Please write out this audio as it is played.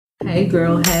Hey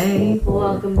girl, hey.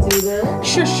 Welcome to the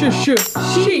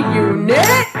She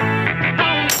Unit.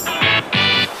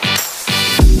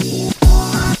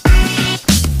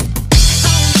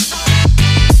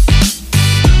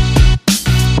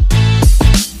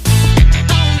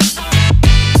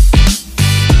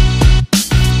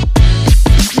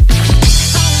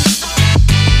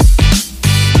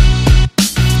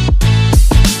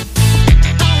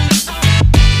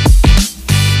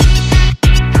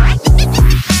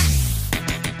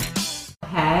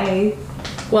 Hey.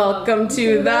 Welcome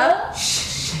to the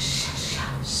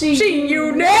She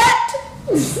Unit.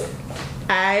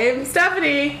 I'm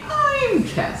Stephanie. I'm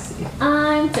Cassie.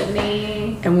 I'm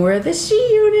Tiffany. And we're the She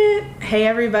Unit. Hey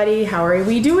everybody, how are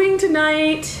we doing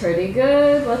tonight? Pretty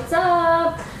good. What's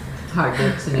up?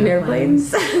 Heartbreaks and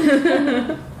Airplanes.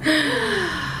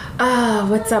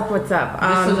 What's up? This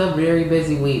was a very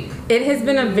busy week. It has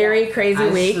been a very crazy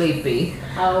I'm week. sleepy.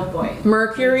 Oh boy.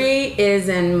 Mercury is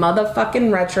in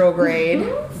motherfucking retrograde.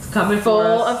 It's coming for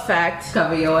Full us. effect.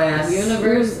 Cover your ass. The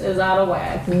universe is out of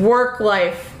whack. Work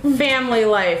life, family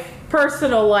life,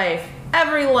 personal life,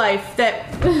 every life that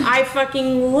I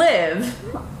fucking live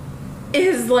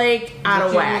is like out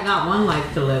of You whack. only got one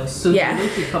life to live. Soon Yeah. you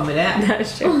should come to that.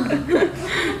 That's true.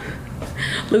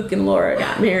 Luke and Laura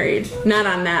got married. Not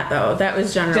on that though. That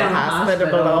was General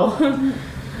Hospital.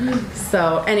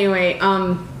 So anyway,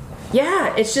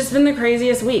 yeah, it's just been the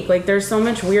craziest week. Like there's so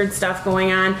much weird stuff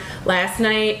going on. Last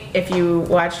night, if you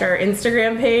watched our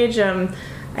Instagram page, I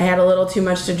had a little too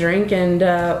much to drink and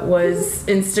was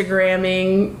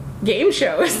Instagramming game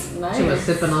shows. Nice. She was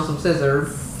sipping on some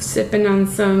scissors. Sipping on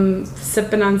some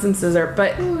scissor,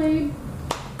 but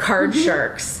Card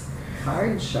Sharks.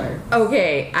 Card shark.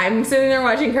 Okay, I'm sitting there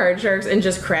watching Card Sharks and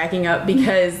just cracking up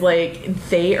because like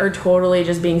they are totally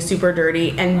just being super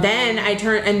dirty. And then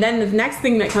then the next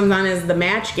thing that comes on is the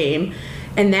match game,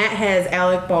 and that has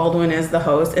Alec Baldwin as the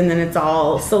host, and then it's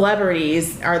all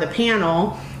celebrities are the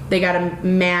panel. They got to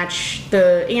match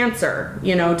the answer,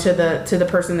 to the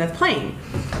person that's playing.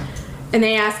 And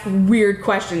they ask weird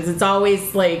questions. It's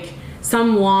always like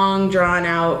some long drawn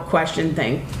out question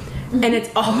thing. And it's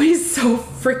always so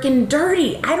freaking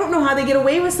dirty. I don't know how they get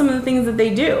away with some of the things that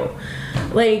they do.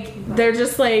 Like they're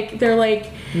like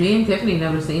Me and Tiffany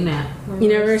never seen that. you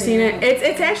never seen it.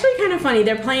 It's actually kind of funny.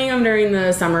 They're playing them during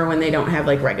the summer when they don't have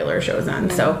like regular shows on.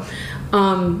 So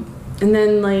and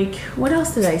then like what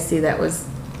else did I see that was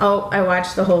I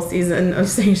watched the whole season of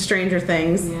Stranger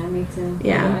Things. Yeah, me too.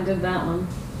 Yeah. I did that one.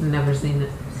 Never seen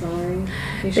it. Sorry.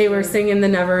 They were singing the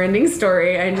Never Ending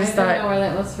Story. I just I don't know thought, where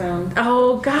that was from.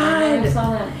 oh I God.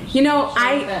 saw that.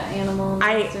 That animal.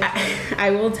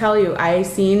 I will tell you, I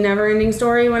seen Never Ending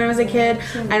Story when I was a kid.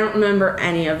 I don't remember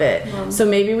any of it. So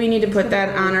maybe we need to put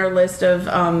that on our list of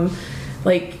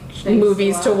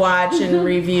movies to watch and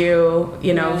review,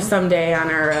 someday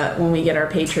on our when we get our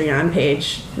Patreon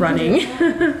page running.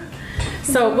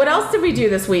 So what else did we do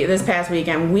this past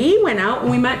weekend? We went out and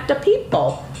we met the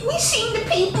people. We seen the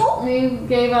people. We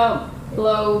gave out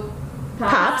blow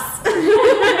Pops.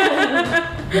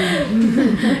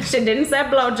 She didn't say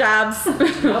blowjobs.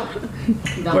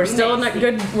 Nope. We're still not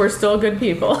good. We're still good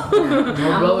people.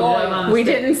 We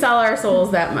didn't sell our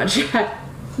souls that much yet.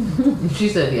 She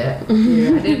said, yeah.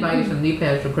 I did buy you some knee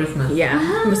pads for Christmas.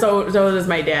 Yeah. So does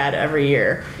my dad every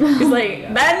year. He's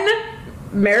like, then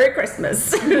Merry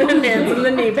Christmas. And hands him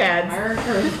the knee pads.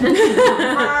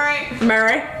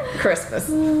 Merry Christmas.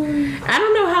 I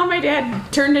don't know how my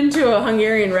dad turned into a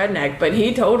Hungarian redneck, but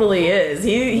he totally is.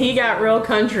 He got real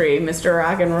country, Mr.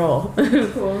 Rock and Roll.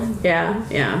 Cool. Yeah.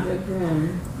 Good for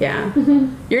him. Yeah.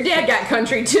 Your dad got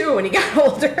country too when he got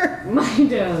older. My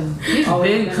dad. He's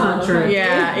been country.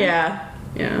 Yeah.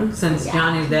 Since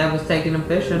Johnny's dad was taking him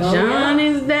fishing.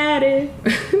 Johnny's daddy.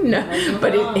 No,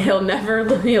 but he'll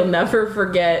never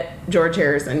forget George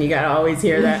Harrison. You gotta always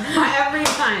hear that. Every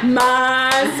time. My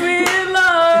sweet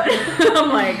Lord. I'm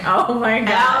like, oh my God.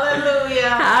 Hallelujah.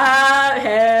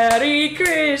 Hare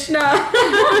Krishna.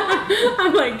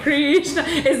 I'm like, Krishna.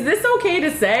 Is this okay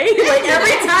to say? Like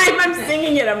every time I'm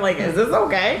singing it, I'm like, is this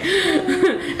okay?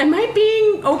 Am I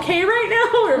being okay right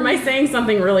now, or am I saying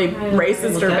something really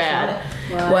racist or bad?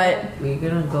 What? We're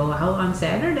gonna go out on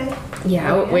Saturday.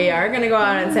 Yeah, we are gonna go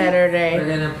out on Saturday. We're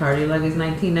gonna party like it's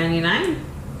 1999.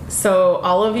 So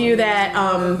all of you that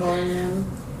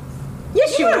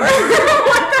yes, you were.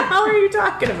 What the hell are you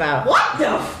talking about? What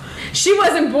the? She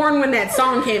wasn't born when that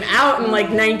song came out in like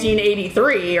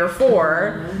 1983 or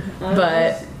 4,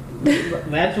 but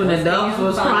That's when the doves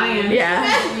was crying.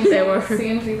 yeah, they were.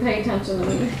 Seeing if you pay attention to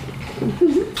me.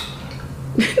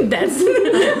 That's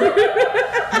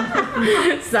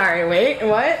sorry. Wait,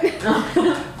 what?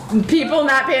 People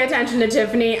not pay attention to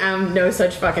Tiffany, no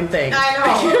such fucking thing.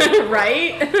 I know.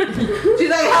 Right? She's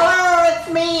like, hello, it's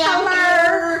me. I'm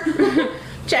here.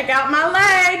 Check out my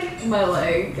leg. My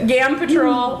leg. Gam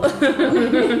Patrol.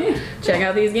 Check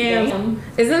out these gams. Gam.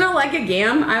 Isn't it like a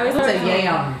gam? I always It's thought a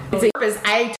yam.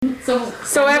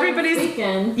 So everybody's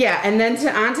weekend. yeah, and then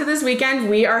on to this weekend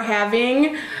we are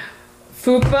having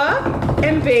Fupa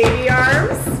and Baby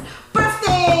Arms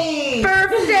Birthday.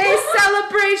 birthday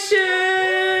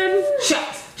celebration.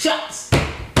 Shots.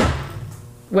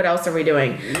 What else are we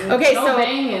doing? Okay, No so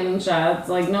banging shots.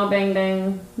 Like, no bang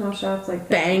bang. No shots like that.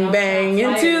 bang No bang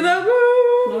shots into fired. the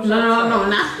room. No shots No.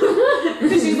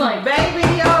 fired. She's like, Baby,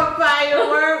 your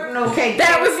firework. No cake.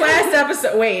 That was last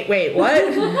episode. Wait, what?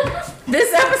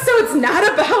 This episode's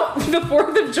not about the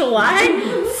 4th of July?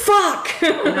 Fuck.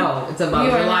 No, it's about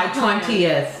You are July not playing.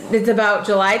 20th. It's about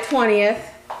July 20th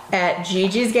at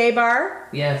Gigi's Gay Bar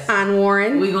Yes. on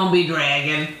Warren We gonna be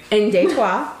dragging. in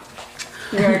Detroit.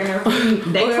 you're gonna.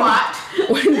 They twat.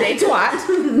 When they twat.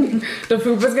 The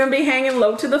fupa's gonna be hanging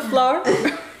low to the floor.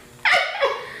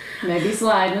 Maybe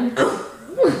sliding. Doing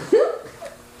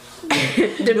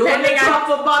the Depending on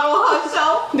truffle bottle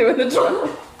hustle. doing the truffle.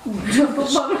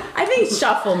 I think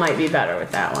shuffle might be better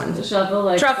with that one. Shuffle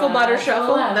like Truffle butter slide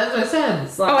shuffle? to the left, That's what I said.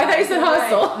 slide Oh, I thought you said to the right.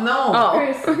 hustle. No. Oh.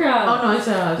 Crisscross. Oh no, I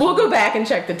said hustle. We'll go back and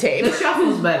check the The tape.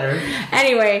 shuffle's better.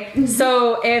 Anyway,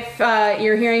 so if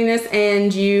you're hearing this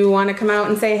and you want to come out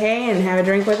and say hey and have a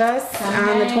drink with us Come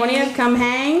on the hang. 20th, come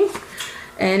hang.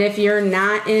 And if you're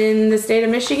not in the state of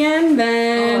Michigan,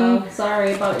 then Oh,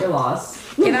 sorry about your loss.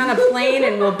 get on a plane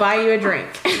and we'll buy you a drink.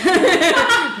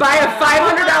 Buy a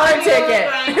 $500 ticket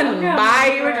and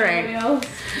buy you a drink.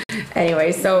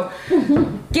 Anyway, so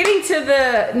getting to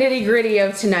the nitty gritty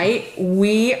of tonight,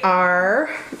 we are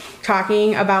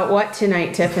talking about what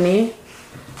tonight, Tiffany?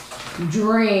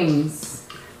 Dreams.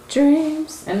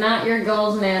 Dreams. And not your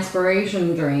goals and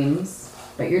aspiration dreams,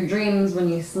 but your dreams when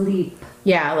you sleep.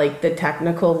 Yeah, like the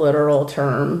technical literal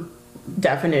term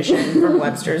definition from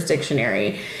Webster's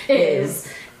dictionary is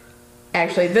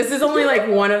actually, this is only like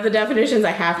one of the definitions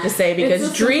I have to say because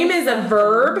It's a dream is a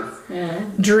verb, Yeah.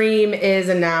 dream is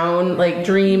a noun, like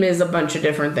dream is a bunch of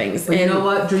different things. But you know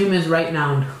what? Dream is right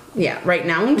now. Yeah, right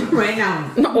noun. Right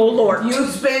now. Oh Lord. You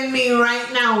spin me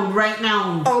right now. Right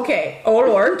now. Okay, oh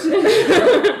Lord.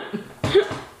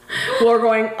 We're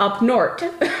going up north. I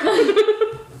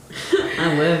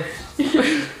live.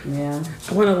 Yeah.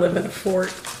 I want to live in a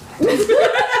fort.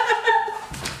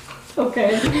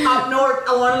 Okay. Up north.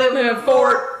 I want to live in a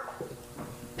fort.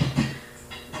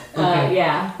 Okay.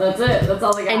 Yeah, that's it. That's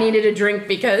all I got. I needed a drink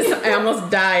because I almost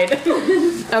died.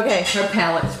 Okay. Her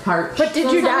palate's parched. But did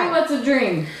So you tell die? me what's a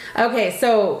dream? Okay,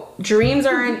 so dreams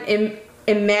are an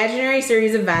imaginary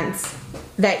series of events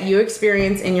that you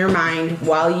experience in your mind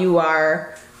while you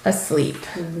are asleep,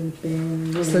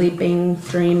 sleeping,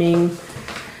 dreaming.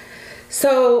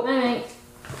 So Alright.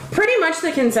 pretty much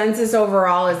the consensus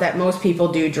overall is that most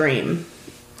people do dream.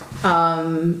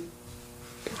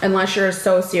 Unless you're a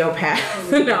sociopath.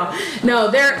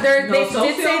 no, they did say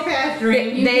sociopath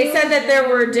dream. they said that there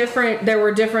were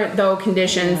different though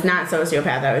conditions, not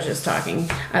sociopath. I was just talking.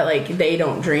 They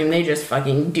don't dream, they just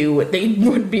fucking do what they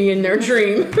would be in their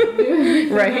dream.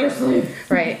 Right.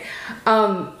 Right.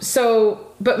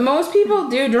 But most people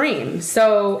do dream.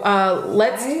 So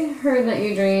let's I heard that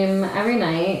you dream every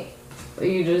night, but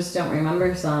you just don't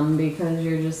remember some because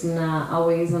you're just not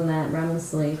always in that REM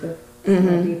sleep.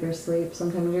 That deeper sleep.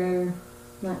 Sometimes you're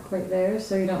not quite there,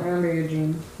 so you don't remember your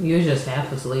dream. You're just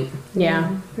half asleep.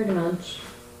 yeah. Pretty much.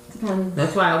 Depends.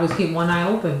 That's why I always keep one eye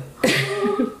open.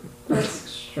 That's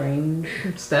strange.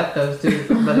 Steph does too,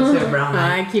 but it's her brown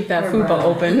eye. I keep that Or fupa brown.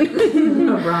 open.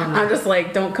 Her brown eye. I'm just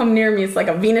like, don't come near me. It's like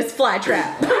a Venus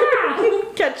flytrap.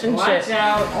 Catching Watch shit.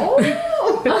 out. Oh.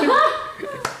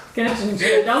 Catching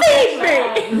shit. Don't Feed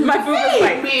catch me! My fupa's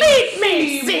like, feed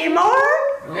me, Seymour!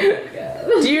 Oh my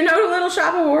god. Do you know Little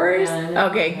Shop of Horrors? Yeah, I know.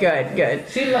 Okay, good.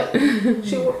 She like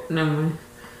never mind.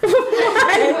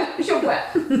 She'll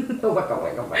wet. Wicka,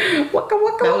 wicka, wicka. Waka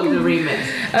waka That was the waka.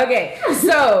 remix. Okay,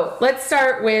 so let's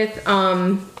start with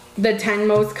the 10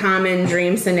 most common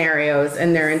dream scenarios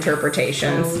and their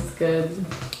interpretations. Sounds good.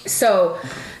 So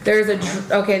there's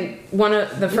one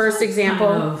of the first example,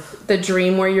 kind of- the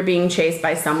dream where you're being chased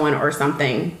by someone or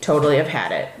something. Totally have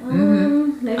had it.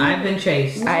 Maybe I've been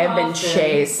chased. I have been often.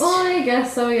 chased. Well, I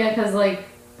guess so, yeah, because, like,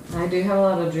 I do have a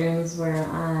lot of dreams where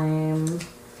I'm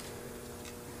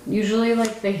usually,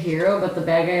 like, the hero, but the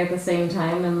bad guy at the same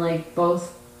time, and, like,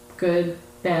 both good,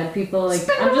 bad people. Like,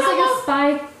 I'm just, like, a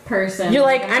spy person. You're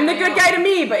like, I'm the good guy to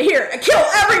me, but here, I kill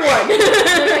everyone.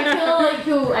 Like, I kill like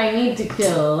who I need to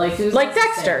kill, like who's Like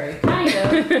necessary. Dexter. Kind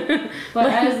of, but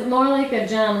as more like a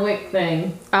John Wick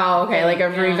thing. Oh, okay, like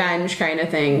a Yeah. revenge kind of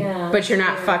thing. Yeah, But you're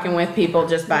not sure. fucking with people,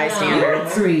 just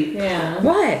bystanders. Creep. Yeah.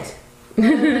 What? They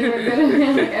were good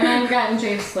at it, and I've gotten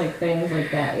chased like things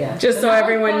like that. Yeah. Just But so not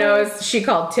everyone like- knows, she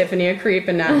called Tiffany a creep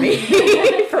and not me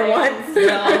for once.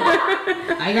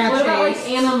 I got What about like chased.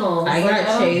 animals? I Like, got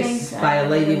don't chased think by a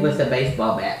lady I- with a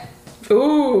baseball bat.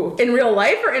 Ooh, in real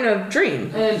life or in a dream?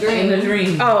 in a dream. In a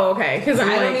dream. Oh, okay. Because I'm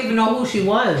I don't like, even know who she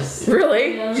was.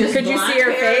 really? Yeah. Just Could you blonde see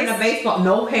her hair and a face? baseball,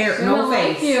 no hair, She no don't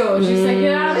face. like you. She's like,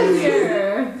 get out of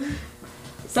here.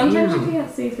 Sometimes Damn. you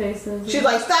can't see faces. She's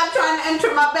like, stop trying to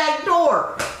enter my back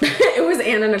door. It was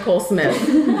Anna Nicole Smith.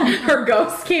 Her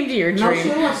ghost came to your No, she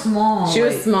dream. was small. She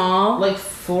was like, small. like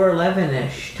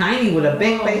 4'11"-ish, tiny with a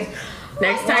big Oh. face.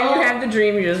 Next time you have the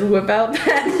dream, you just whip out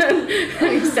that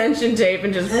extension tape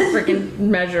and just freaking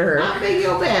measure her. How big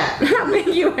your bat? How big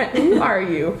you? Who are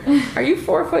you? Are you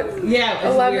 4 foot? Yeah, it's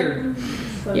 11.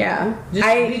 weird. Yeah.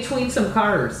 Just between some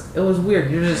cars. It was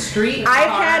weird. There's a street. and I've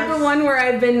cars. had the one where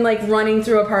I've been like running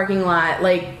through a parking lot,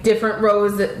 like different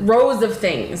rows of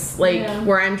things, like Yeah.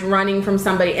 where I'm running from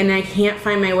somebody and I can't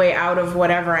find my way out of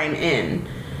whatever I'm in.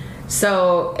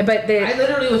 So, but I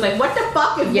literally was like, what the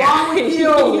fuck is Yeah. wrong with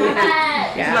you?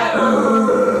 Yeah.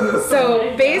 Like,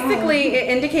 So basically, it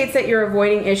indicates that you're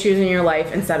avoiding issues in your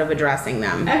life instead of addressing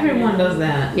them. everyone does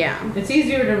that. Yeah. It's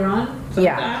easier to run sometimes.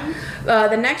 Yeah.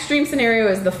 The next dream scenario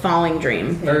is the falling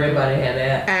dream. Everybody had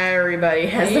that. Everybody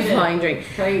has the Hate it. falling dream.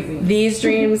 Crazy. These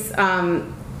dreams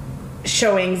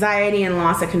show anxiety and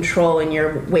loss of control in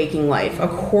your waking life.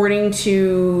 According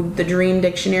to the Dream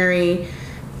Dictionary,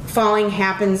 falling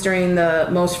happens during the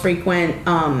most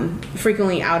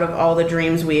frequently out of all the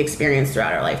dreams we experience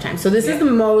throughout our lifetime. So this is the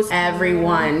most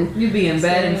everyone. You be in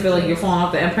bed and feel like you're falling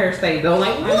off the Empire State Building.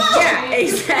 Like, whoa! Yeah,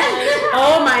 exactly.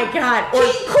 Oh my God. Or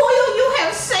King Coil, you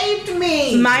have saved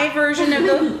me. my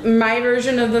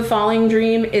version of the falling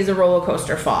dream is a roller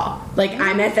coaster fall. Like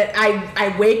I'm at the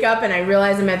I wake up and I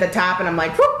realize I'm at the top and I'm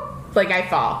like, whoop, like I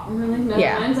fall. Really? No,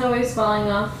 Yeah. mine's always falling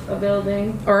off a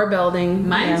building Or a building.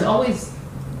 Mine's Yeah. always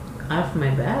off my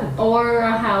bed. or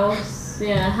a house.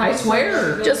 Yeah, house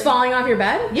swear. or Just falling off your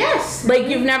bed? Yes. Like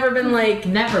you've never been like,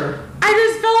 Never. I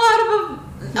just fell out of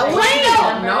A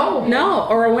window. No. no,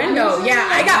 or a window. usually Yeah,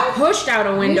 I got pushed out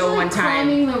a window Usually one time.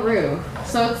 climbing the roof.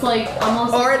 So it's like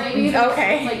almost Or- like maybe it's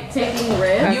okay. like taking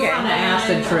risks. You were on an and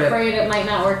acid I'm trip. afraid it might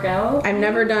not work out. I've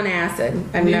never done acid.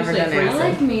 I've You never usually done freeze I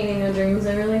acid. like meaning the dreams.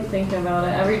 I really think about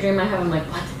it. Every dream I have, I'm like,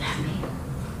 what did that mean?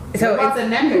 So What about it's, the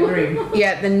naked dream?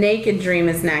 yeah, the naked dream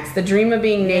is next. The dream of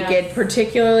being naked, Yes.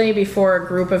 particularly before a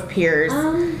group of peers.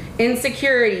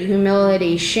 Insecurity,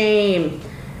 humility, shame,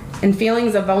 and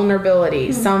feelings of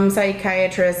vulnerability. Some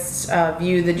psychiatrists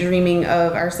view the dreaming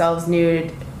of ourselves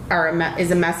nude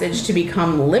is a message to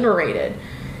become liberated,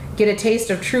 get a taste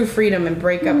of true freedom, and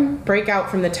break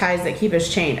out from the ties that keep us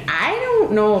chained. I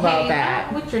don't know about Hey,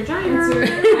 that. not with your It's giant. weird.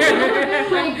 I've never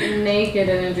been like naked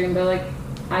in a dream, but like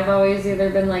I've always either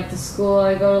been like to school.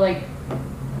 I go to like,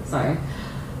 sorry.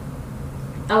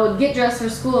 I would get dressed for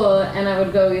school and I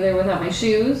would go either without my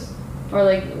shoes or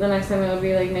like the next time it would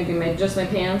be like maybe just my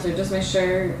pants or just my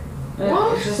shirt.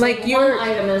 What? It's just Like like you're- one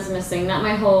item is missing, not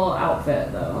my whole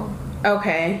outfit though.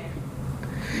 Okay.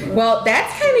 Well,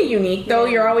 that's kind of unique, though.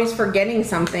 You're always forgetting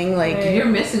something. Like, Right. You're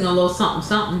missing a little something,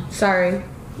 something. sorry.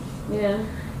 Yeah.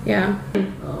 Yeah.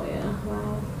 Oh yeah.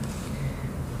 Wow.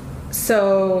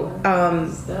 So,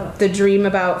 Stuff. the dream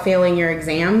about failing your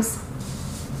exams.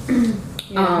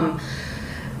 Yeah.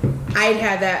 I'd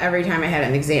had that every time I had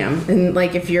an exam. And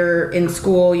like if you're in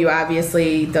school, you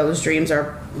obviously those dreams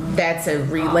that's a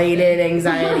related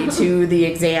anxiety to the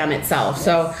exam itself.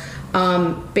 So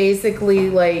basically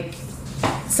like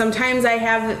sometimes I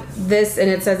have this and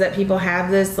it says that people have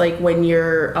this like when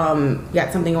you're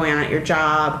got something going on at your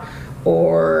job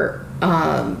or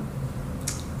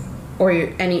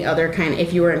any other kind,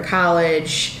 if you were in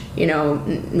college, you know,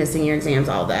 missing your exams,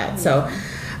 all that. So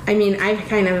I mean, I've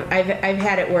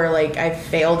had it where like I've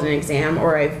failed an exam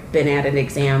or I've been at an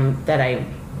exam that I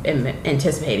am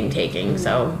anticipating taking.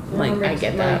 So like I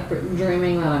get that. Like,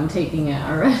 dreaming that I'm taking it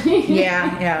already.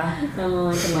 Yeah, yeah,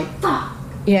 I'm like, fuck.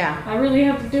 yeah, I really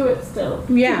have to do it still.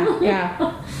 yeah,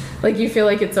 yeah. Like you feel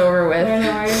like it's over with, I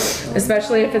know, right?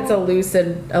 especially if it's a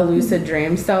lucid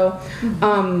dream. So,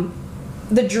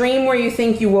 the dream where you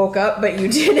think you woke up but you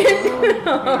didn't.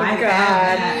 Oh I've God.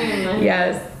 had that.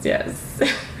 Yes.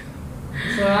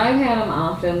 So I've had them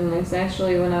often. It's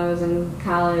actually when I was in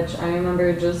college. I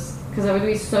remember just because I would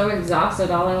be so exhausted.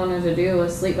 All I wanted to do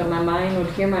was sleep, but my mind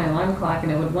would hear my alarm clock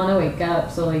and it would want to wake up.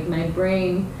 So like my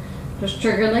brain just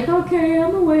triggered, like, okay,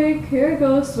 I'm awake. Here I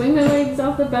go. Swing my legs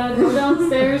off the bed, go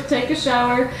downstairs, take a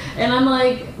shower, and I'm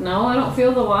like, no, I don't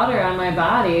feel the water on my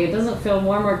body. It doesn't feel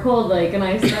warm or cold. Like, and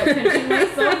I start pinching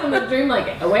myself in the dream, like,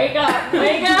 wake up,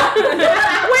 wake up,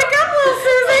 Wake up, little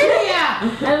Susie. Yeah.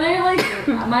 and they're like,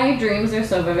 my dreams are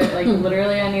so vivid. Like,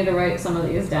 literally, I need to write some of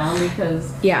these down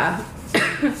because Yeah.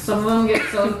 some of them get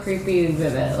so creepy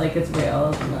vivid. Like, it's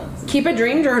real. It's Keep a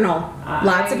dream journal.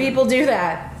 Lots of people do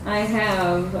that. I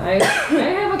have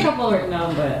a couple written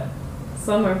down, but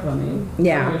some are funny.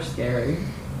 Yeah. Some are scary.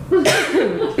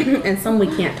 And some we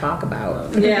can't talk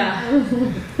about. Yeah.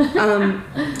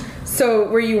 So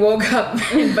where you woke up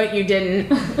but you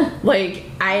didn't, like,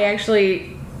 I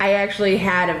actually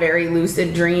had a very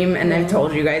lucid dream, and I've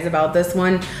told you guys about this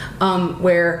one,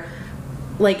 where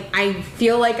like I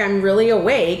feel like I'm really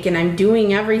awake and I'm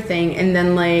doing everything, and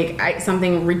then like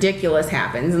something ridiculous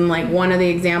happens. And like one of the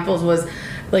examples was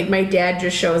like my dad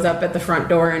just shows up at the front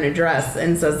door in a dress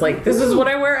and says like, this is what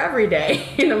I wear every day.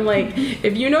 And I'm like,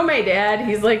 if you know my dad,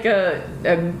 he's like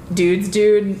a dude's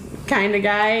dude kind of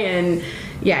guy, and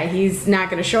yeah, he's not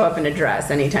going to show up in a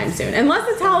dress anytime soon, unless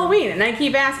it's Halloween. And I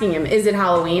keep asking him, is it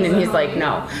Halloween? And he's like,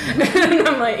 no. And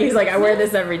I'm like, he's like, I wear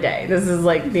this every day. This is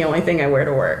like the only thing I wear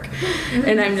to work.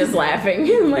 And I'm just laughing.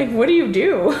 I'm like, what do you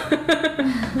do?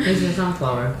 He's a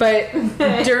sunflower. But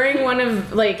during one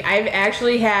of, like, I've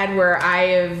actually had where I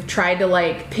have tried to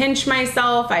like pinch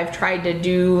myself. I've tried to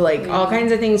do like all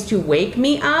kinds of things to wake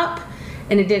me up,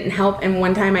 and it didn't help. And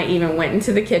one time I even went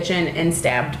into the kitchen and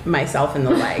stabbed myself in the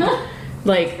leg.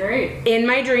 Like, Great. in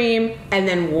my dream, and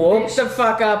then woke the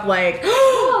fuck up like,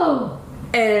 Oh.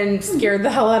 and scared the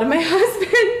hell out of my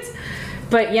husband.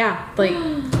 But yeah, like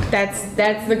that's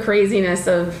the craziness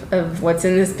of what's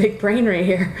in this big brain right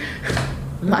here.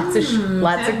 Lots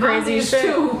of crazy shit.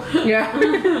 Too.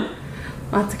 Yeah,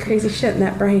 lots of crazy shit in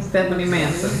that brain. Stephanie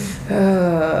Manson.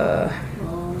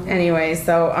 Anyway,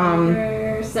 so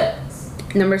Number 6.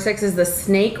 number 6 is the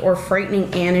snake or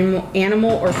frightening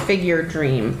animal or figure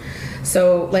dream.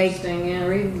 So like, Interesting. Yeah,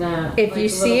 read that. if Like you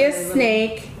see a little-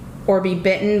 snake or be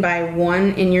bitten by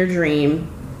one in your dream,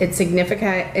 it's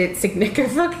significant. It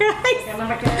signifies. What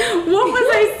was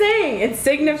I saying? It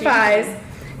signifies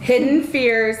hidden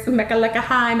fears,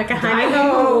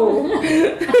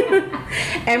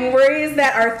 and worries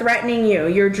that are threatening you.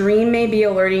 Your dream may be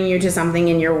alerting you to something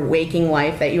in your waking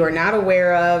life that you are not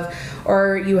aware of,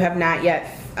 or you have not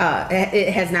yet.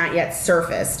 It has not yet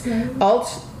surfaced.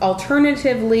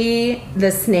 Alternatively,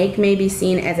 the snake may be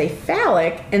seen as a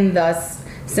phallic and thus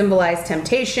symbolize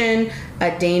temptation,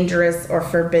 a dangerous or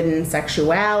forbidden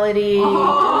sexuality.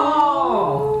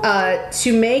 Oh.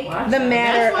 To make the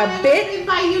matter That's why a I bit. didn't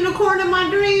buy unicorn in my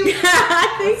dream.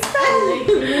 I think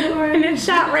so. And it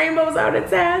shot rainbows out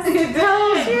its ass. It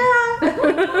does.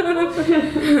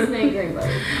 Yeah. Snake rainbow.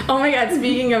 Oh my god,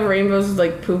 speaking of rainbows,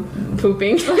 like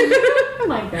pooping. Oh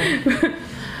my god.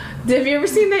 Have you ever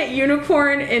seen that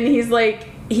unicorn and he's like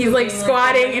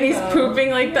squatting and he's pooping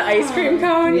like the ice cream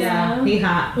cone? Yeah, he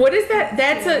hot. What is that?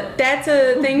 That's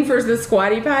a thing for the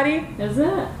squatty potty? Is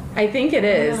it? I think it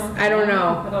is. I don't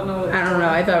know. I don't know. What it's I don't know.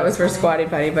 I thought it was for squatty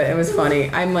potty, but it was funny.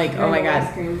 I'm like, oh my Rainbow ice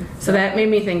god. cream. So that made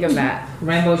me think of that.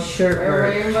 Rainbow shirt. Or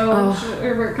rainbow.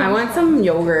 Or I want some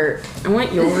yogurt. I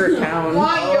want yogurt town.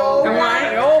 Why I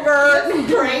want yogurt.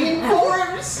 praying for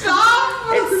him.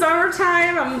 Stop. It's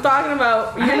summertime. I'm talking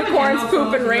about unicorns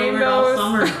pooping rainbows.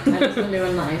 Summer. I've just been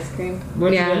doing the ice cream.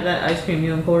 Where'd Yeah. you get that ice cream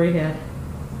you and Corey had?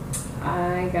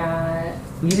 I got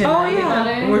You had Oh, that? yeah.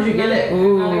 butter. Where'd you get it?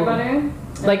 Ooh. Butter butter.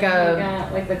 Like And a- he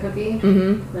got, like the cookie.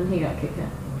 Mm-hmm. Then he got Kit Kat.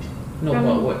 No,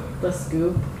 From what? The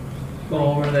scoop. Go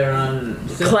over there on.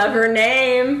 Clever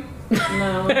name.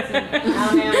 No, it's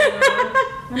on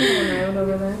Amazon Road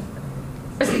over there.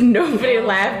 Nobody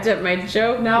laughed at my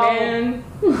joke. No.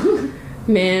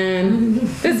 Man,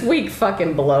 this week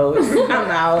fucking blows.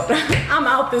 I'm out. I'm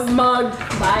out this mug.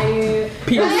 Bye.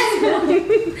 Peace.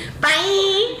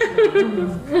 Bye.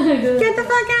 Get the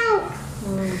fuck out.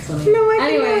 No, I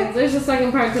Anyway, can't. there's a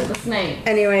second part to the snake.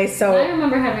 Anyway, I so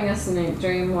remember having a snake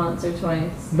dream once or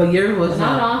twice. But yours was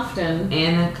Not not. often.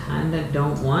 Anaconda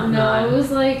don't want No, none. it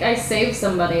was like I saved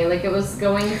somebody. Like it was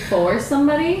going for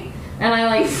somebody. And I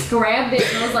like grabbed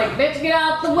it and was like, bitch, get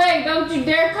out the way. Don't you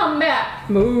dare come back.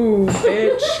 move,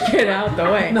 bitch. Get out the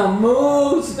way. No,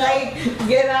 move, snake.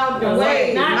 Get out the I was like,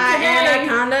 way. not My today.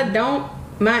 anaconda don't.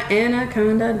 My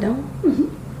anaconda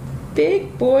don't.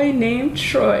 Big boy named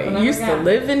Troy Never used to got.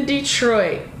 live in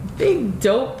Detroit. big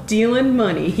dope dealing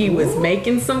money. He was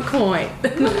making some coin.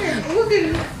 Look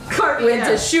at Cardi. Went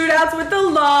to shootouts with the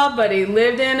law, but he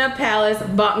lived in a palace.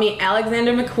 Bought me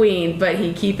Alexander McQueen, but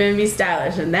he keeping me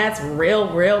stylish, and that's real.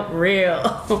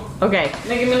 Okay.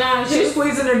 Nicki Minaj. She's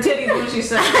squeezing her titties when she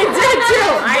said.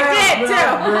 I did too.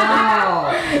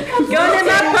 Going in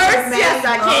my purse, yes,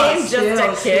 I came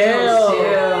just to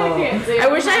kill. I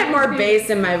wish I had more bass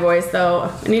in my voice,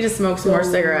 though. I need to smoke some more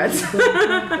cigarettes.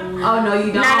 Oh no,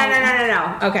 you don't.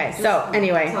 No. Okay, so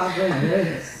anyway. Talk like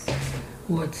this.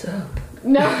 What's up?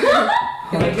 No.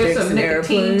 Can I get some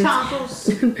nicotine tonsils?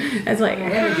 It's like, I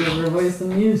gotta give her voice some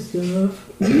new stuff.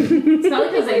 It's probably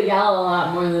because I yell a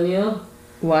lot more than you.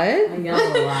 what? I yell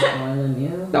a lot more than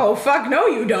you. Oh, fuck, no,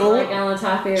 you Like don't. on the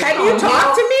top of your Have you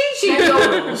talked to me? She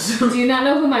knows. Do you not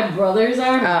know who my brothers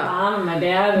are? My Oh. mom and my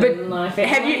dad But and my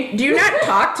family? have you? Do you not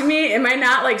talk to me? Am I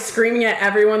not like screaming at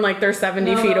everyone like they're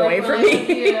 70 No, feet but, away like, from when I would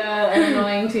me? be an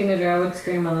annoying teenager, I would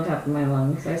scream on the top of my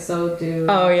lungs. I so do.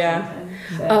 Oh, yeah.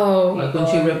 sometimes. Oh, Like when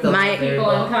she ripped the My- People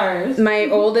in cars. my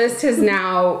oldest has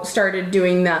now started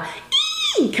doing the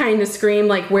kind of scream,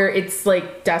 like where it's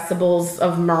like decibels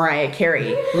of Mariah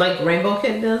Carey. Like Rainbow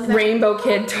Kid does that. Rainbow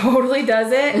Kid totally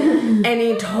does it, and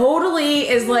he totally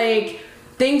is like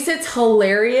thinks it's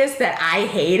hilarious that I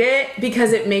hate it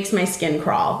because it makes my skin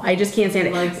crawl. I just can't stand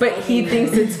it. Likes But he bugging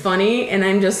thinks you. it's funny, and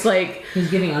I'm just like,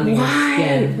 He's getting under your why?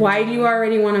 skin. Why do you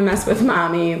already want to mess with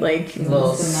mommy? Like, Little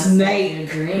Wants to mess with snake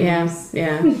your dreams.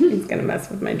 yeah, he's gonna mess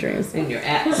with my dreams. in your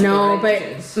ass. No, but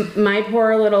my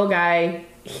poor little guy,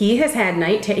 he has had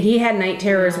he had night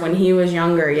terrors when he was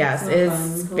younger. Yes, not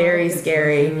it's fun. very Well, it's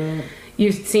scary. different.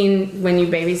 You've seen when you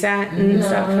babysat and No,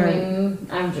 stuff. I Right? mean,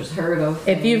 I've just heard of.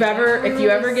 If you've ever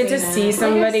get to see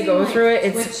somebody go through it,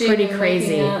 it's pretty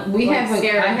crazy. We have I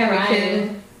have a kid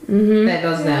Hmm that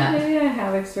does that. Maybe I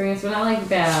have experience, but not like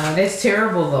bad. It's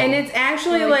terrible though. And it's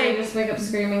actually They like, just wake up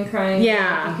screaming, crying.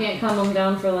 Yeah. You can't calm them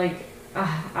down for like an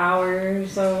hour or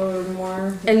so or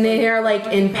more. and they are like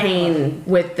in pain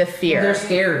with the fear. They're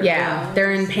scared. Yeah,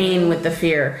 they're in pain with the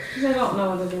fear. Because I don't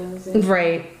know what it is.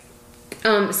 Right.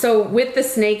 So with the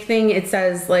snake thing, it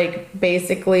says like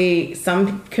basically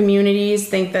some communities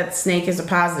think that snake is a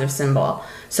positive symbol.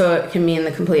 So it can mean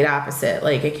the complete opposite.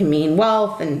 Like it can mean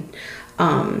wealth and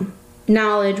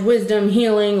knowledge, wisdom,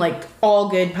 healing, like all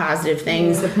good positive It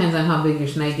things. depends on how big your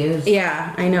snake is.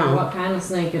 Yeah, I know. What kind of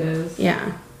snake it is.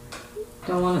 Yeah,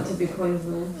 Don't want it to be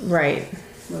poisonous. right.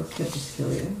 Those could just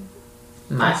kill you.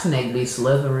 My snake be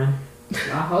slithering.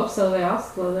 I hope so. They all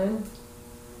slither.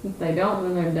 If they don't,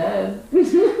 then they're dead.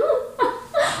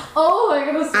 Oh, I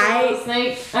got a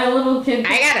snake. A little kid.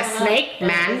 I got a came snake, up and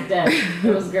man. It was dead.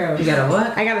 It was gross. You got a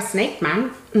what? I got a snake,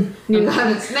 man. You got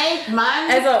a snake, man.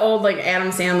 As an old like Adam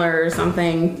Sandler or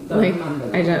something. Don't Like remember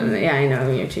that. I don't. Yeah, I know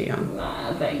you're too young. Nah,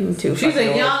 I'm thanks. too. She's fucking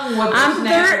a old. young I'm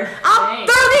whippersnapper. I'm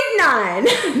 39.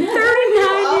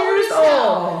 39 Old years as old.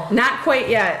 hell. Not quite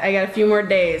yet. I got a few more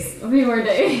days. A few more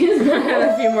days. I got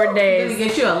a few more Gonna days.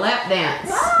 get you a lap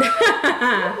dance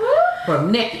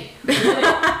from Nikki. Nikki,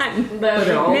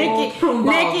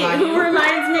 who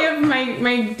reminds me of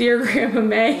my dear grandpa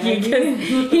Maggie, because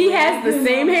he has the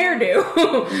same hairdo.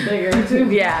 Bigger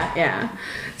too. Yeah.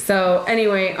 So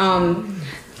anyway,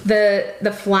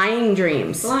 the flying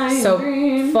dreams.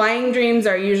 Flying dreams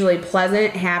are usually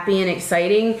pleasant, happy, and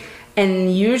exciting.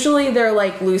 And usually they're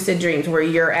like lucid dreams where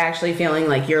you're actually feeling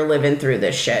like you're living through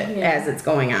this shit as it's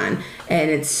going on.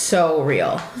 And it's so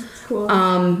real.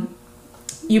 Cool.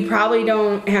 You probably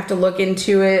don't have to look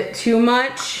into it too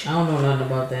much. I don't know nothing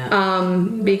about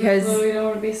that. Because So we don't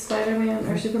want to be Spider-Man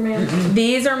or Superman.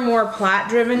 these are more plot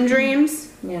driven dreams.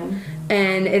 Yeah.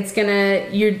 And it's gonna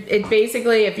it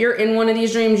basically, if you're in one of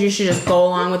these dreams, you should just go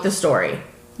along with the story,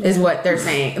 is what they're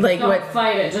saying. Like Don't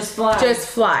fight it. Just fly. just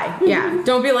fly. Yeah.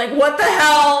 Don't be like, what the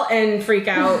hell, and freak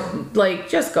out. Like,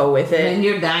 just go with And it.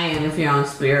 you're dying if you're on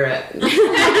Spirit.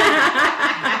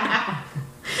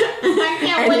 I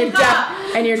can't And you're wake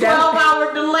up. and you're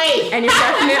 12-hour delay. and you're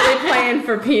definitely playing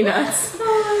for peanuts.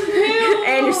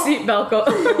 And your seat buckle.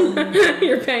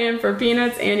 You're paying for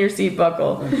peanuts and your seat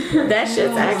buckle. That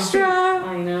shit's extra.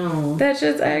 I know. That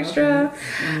shit's extra.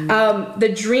 The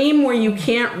dream where you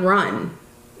can't run.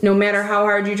 No matter how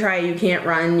hard you try, you can't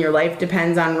run. Your life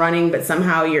depends on running, but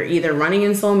somehow you're either running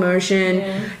in slow motion.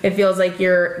 Yeah. It feels like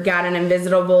you're got an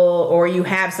invisible, or you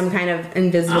have some kind of I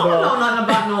invisible. don't know nothing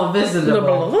about no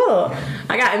invisible.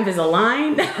 I got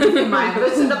Invisalign. My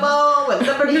invisible with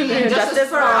liberty and justice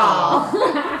for all.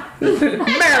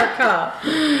 America.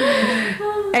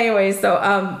 Anyway,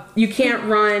 so you can't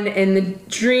run, and the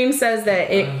dream says that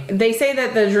they say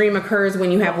that the dream occurs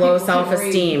when you have low People can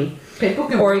self-esteem. People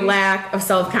can or read. lack of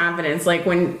self-confidence, like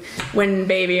when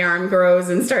baby arm grows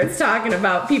and starts talking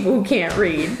about people who can't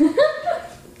read.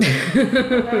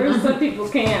 There some people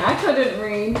can't. I couldn't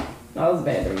read. I was a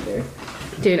bad reader.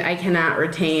 Dude, I cannot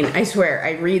retain. I swear,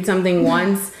 I read something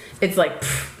once, it's like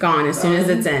gone as soon as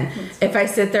it's in. If I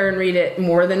sit there and read it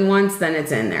more than once, then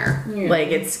it's in there. Yeah. Like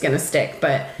it's gonna stick.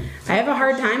 But I have a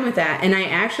hard time with that, and I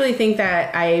actually think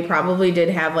that I probably did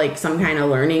have like some kind of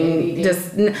learning, ADD.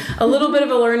 just a little bit of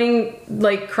a learning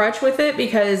like crutch with it,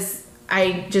 because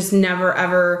I just never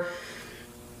ever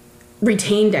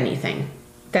retained anything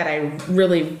that I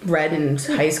really read in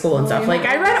high school and stuff. Like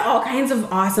I read all kinds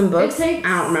of awesome books. I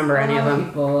don't remember any of them.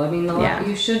 People. I mean, Yeah.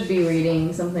 you should be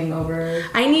reading something over.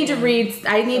 I need to read.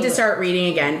 I need to start reading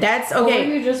again. That's Or okay.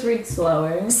 you just read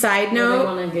slower. Side If they note.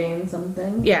 want to gain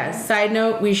something. Yeah. Side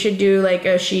note. We should do like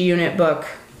a She Unit book.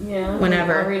 Yeah.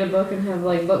 Whenever. I'll read a book and have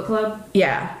like book club.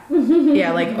 Yeah.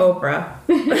 Yeah, like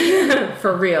Oprah.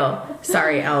 For real.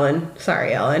 Sorry, Ellen.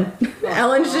 Sorry, Ellen.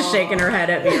 Ellen's just shaking her head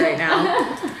at me right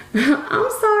now. I'm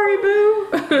sorry, boo.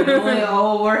 Only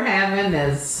all we're having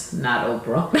is not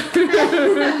Oprah.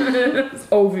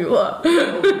 Ovula.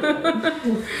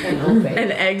 And obey.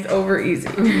 And eggs over easy.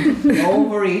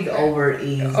 Ovaries over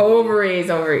easy. Ovaries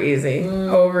over easy.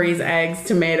 Ovaries, eggs,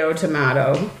 tomato.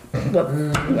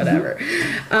 Whatever.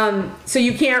 So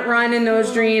you can't run in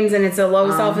those dreams, and it's a low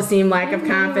self-esteem, lack of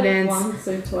confidence, Once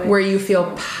or twice. where you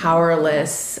feel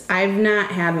powerless. I've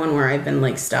not had one where I've been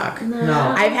like stuck.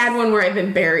 No. I've had one where I've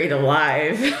been buried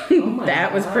alive. my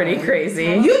That was pretty God. crazy.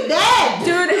 You dead!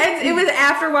 Dude, it was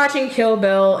after watching Kill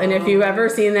Bill, and if you've ever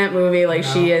seen that movie, like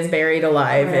she is buried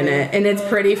alive in it, and it's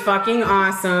pretty fucking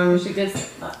awesome. She gets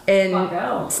fuck And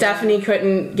out. Stephanie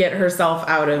couldn't get herself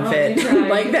out of Oh, it she tried.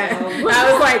 like that. Oh.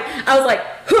 I was like,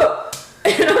 huh.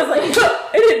 And I was like, huh.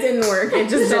 And it didn't work. It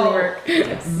just didn't work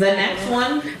The next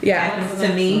one Yeah. happens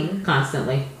to me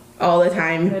constantly. all the The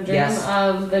time. Dream Yes.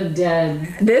 of the Dead.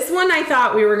 This one I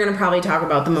thought we were gonna probably talk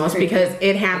about the most because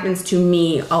it happens to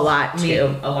me a lot Me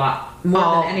too. a lot. More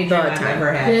All than any the dream I've time.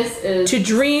 ever had. This is To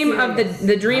dream of serious.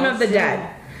 the dream of the dead.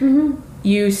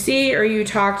 You see or you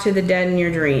talk to the dead in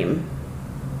your dream.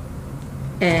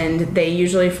 And they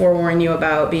usually forewarn you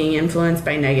about being influenced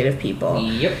by negative people.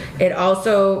 Yep. It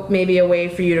also may be a way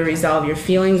for you to resolve your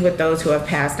feelings with those who have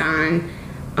passed on.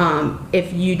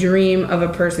 If you dream of a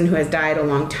person who has died a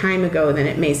long time ago, then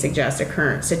it may suggest a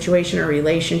current situation or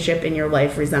relationship in your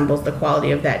life resembles the quality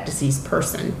of that deceased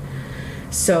person.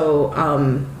 So,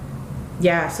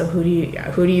 yeah. So who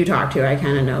do you talk to? I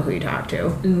kind of know who you talk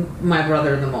to, My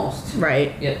brother the most.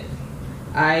 right? Yep.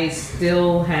 I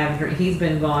still have. He's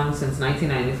been gone since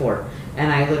 1994,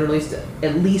 and I literally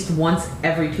at least once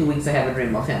every 2 weeks I have a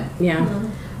dream of him. Yeah.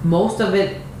 Most of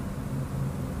it.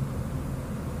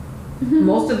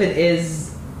 Most of it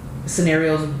is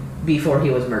scenarios before he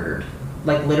was murdered,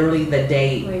 like literally the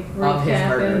day Like of his recapping.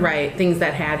 murder. Right. Things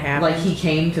that had happened. Like he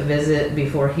came to visit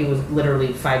before he was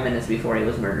literally 5 minutes before he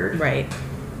was murdered. Right.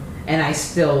 And I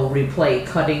still replay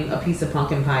cutting a piece of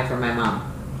pumpkin pie for my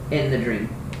mom in the dream.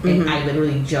 And I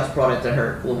literally just brought it to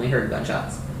her when we heard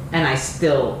gunshots. And I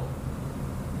still,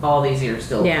 all these years,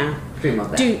 still Yeah. dream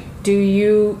of that. Do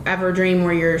you ever dream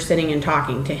where you're sitting and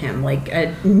talking to him, like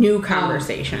a new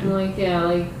conversation? like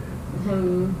like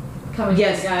him coming.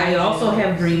 Yes, to the guy I also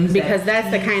have dreams Because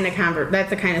that that's the kind of that's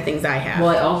the kind of things I have.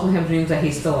 Well, I also have dreams that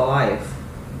he's still alive.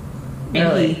 And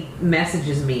Really? he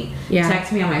messages me, Yeah.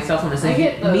 texts me on my cell phone and I says,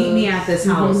 get meet me those. at this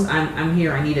house. I'm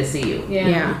here. I need to see you. Yeah,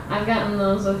 Yeah. I've gotten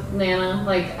those with Nana.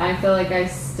 Like, I feel like I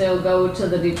still go to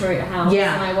the Detroit house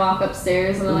Yeah. and I walk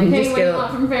upstairs and they're like, Mhm. hey, Just what do you go-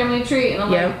 want from Family Treat? And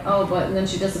I'm Yep. like, oh, but, and then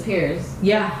she disappears.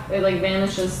 Yeah. It like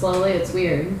vanishes slowly. It's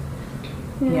weird.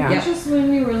 Yeah. It's just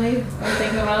when you really are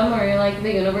thinking about them, or you're like,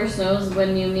 the universe knows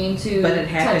when you need to But it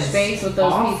happens touch base with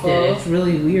those often. people. It's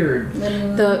really weird.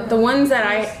 Then the ones that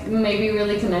I maybe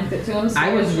really connected to them.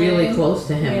 I was really close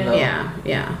to him, though. yeah.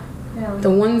 Yeah.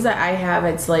 The ones that I have,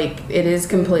 it's like it is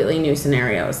completely new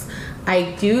scenarios.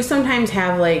 I do sometimes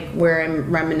have like where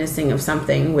I'm reminiscing of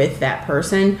something with that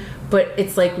person, but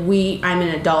it's like I'm an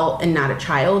adult and not a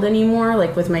child anymore.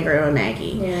 Like with my grandma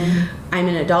Maggie, Yeah. I'm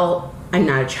an adult. I'm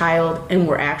not a child, and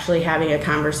we're actually having a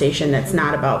conversation that's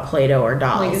not about Play-Doh or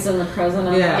dolls. Like it's in the present.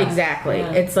 of Yeah. it. Exactly.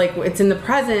 Yeah. It's like it's in the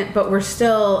present, but we're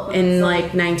still in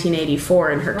like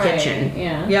 1984 in her Right, kitchen.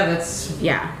 Yeah. Yeah, that's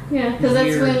Yeah. Yeah, because that's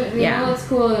Weird. when you Yeah. know what's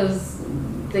cool is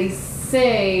they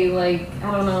say like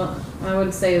I don't know. I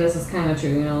would say this is kind of true.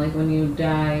 You know, like when you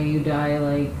die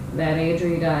like that age, or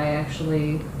you die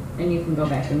actually, and you can go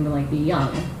back and like be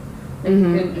young.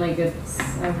 Like, like it's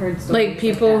I've heard stories Like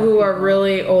people that. who are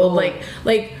really old, like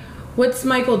What's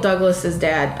Michael Douglas's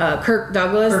dad? Kirk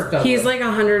Douglas. Kirk Douglas. He's like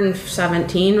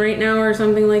 117 right now or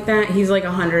something like that. He's like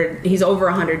 100. He's over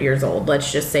 100 years old.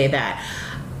 Let's just say that.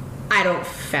 I don't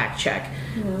fact check.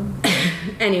 Yeah.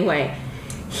 Anyway,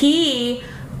 he,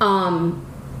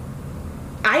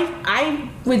 I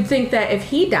would think that if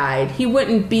he died, he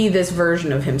wouldn't be this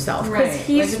version of himself because Right.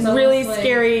 he's Like, it's really almost like-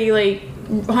 scary, like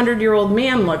 100-year-old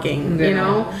man looking, you Yeah.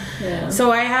 know. Yeah.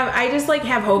 So I just like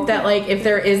have hope that like if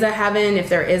there is a heaven, if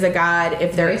there is a God,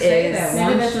 if there They say is, that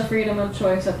Maybe once- that's a freedom of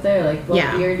choice up there. Like, what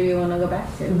Yeah. year do you want to go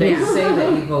back to? They Yeah. say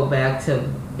that you go back to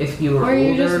if you were Or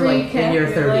you older, just like in recap your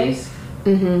your 30s.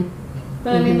 mm-hmm.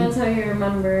 But I mean, that's how you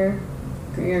remember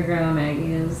your grandma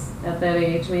Maggie is at that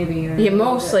age, maybe. Or Yeah,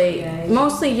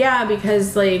 mostly, yeah,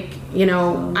 because like you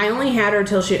know, So- I only had her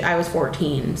till I was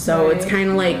 14, so it's Right, kind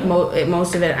of like yeah.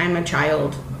 most of it. I'm a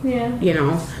child, Yeah. you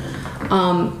know,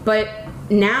 but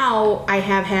now I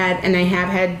have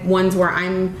had ones where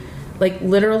I'm like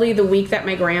literally the week that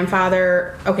my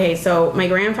grandfather. Okay, so my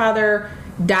grandfather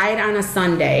died on a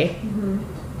Sunday,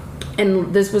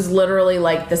 and this was literally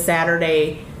like the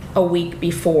Saturday a week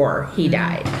before he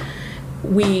died.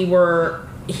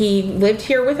 He lived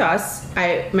here with us.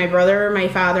 My brother, my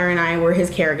father, and I were his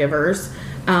caregivers.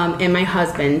 And my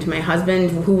husband,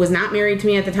 who was not married to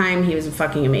me at the time, he was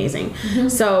fucking amazing.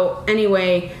 So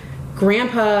anyway,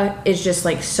 Grandpa is just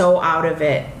like so out of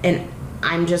it, and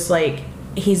I'm just like,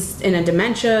 he's in a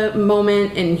dementia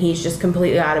moment, and he's just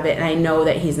completely out of it, and I know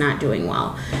that he's not doing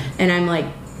well, and I'm like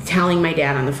telling my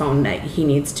dad on the phone that we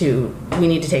need to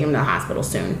take him to the hospital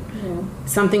soon.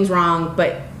 Something's wrong,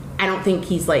 but I don't think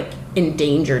he's like in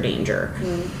danger.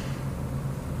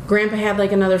 Grandpa had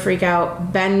like another freak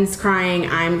out. Ben's crying,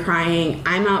 I'm crying.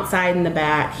 I'm outside in the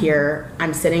back here.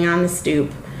 I'm sitting on the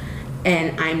stoop,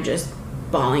 and I'm just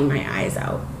bawling my eyes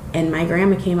out. And my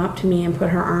grandma came up to me and put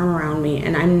her arm around me,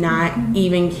 and I'm not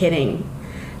even kidding.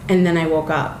 And then I woke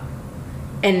up.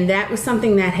 And that was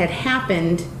something that had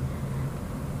happened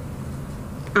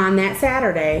on that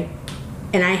Saturday,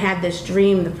 and I had this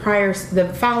dream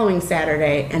the following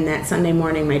Saturday, and that Sunday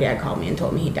morning my dad called me and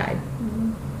told me he died.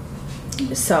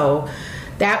 So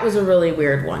that was a really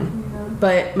weird one.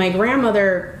 But my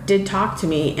grandmother did talk to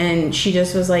me, and she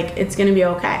just was like, it's gonna be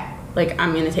okay, like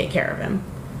I'm gonna take care of him.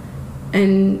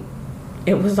 And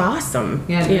it was awesome.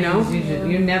 Yeah, you know.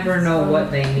 you never know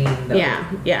what they mean. Though.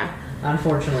 Yeah.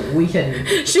 Unfortunately, we can.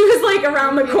 She was like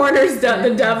around the corners,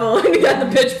 the devil, and he got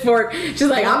the pitchfork. She's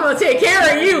like, I'm gonna take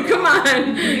care of you. Come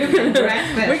on. You can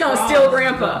grasp that We're gonna straw, steal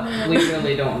Grandpa. but We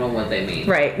really don't know what they mean.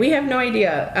 Right. We have no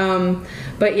idea.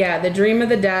 But yeah, the dream of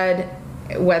the dead,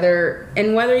 whether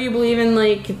you believe in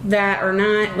like that or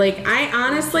not, like I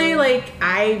honestly like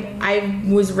I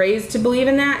was raised to believe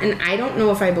in that, and I don't know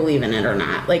if I believe in it or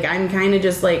not. Like I'm kind of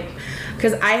just like,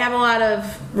 because I have a lot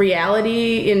of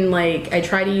reality in like I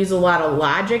try to use a lot of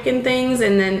logic in things,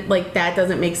 and then like that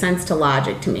doesn't make sense to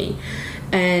logic to me.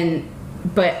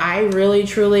 But I really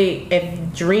truly,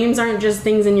 if dreams aren't just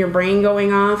things in your brain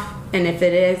going off, and if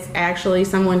it is actually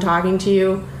someone talking to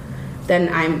you, then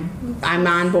I'm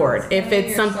on board. If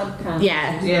it's some,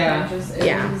 yeah, Subconscious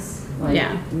is like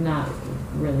Yeah. not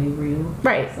really real.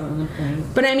 Right. So in the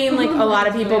point. But I mean, like a lot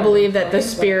of people believe that the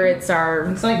spirits are,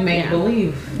 It's like make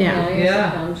believe. yeah, Your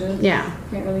Yeah. subconscious. Yeah.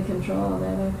 Can't really control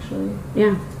that actually.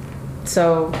 yeah.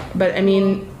 So, but I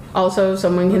mean, also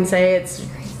someone can say it's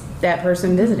that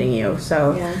person visiting you.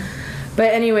 So, Yeah. but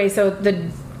anyway, so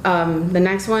the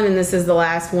next one, and this is the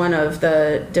last one of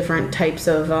the different types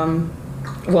of,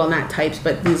 well, not types,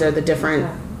 but these are the different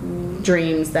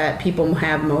dreams that people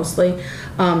have mostly.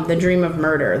 The dream of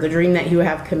murder, the dream that you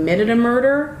have committed a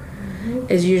murder,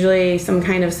 is usually some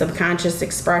kind of subconscious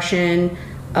expression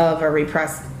of a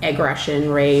repressed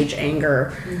aggression, rage,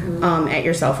 anger at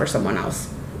yourself or someone else.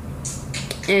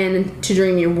 And to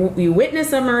dream you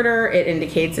witness a murder, it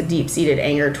indicates a deep-seated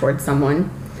anger towards someone.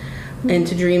 And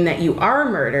to dream that you are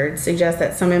murdered suggests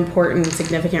that some important,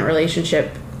 significant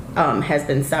relationship has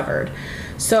been severed.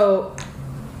 So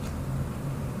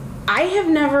I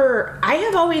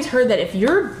have always heard that if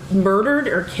you're murdered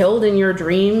or killed in your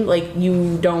dream, like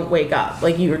you don't wake up,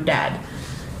 like you're dead.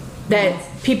 That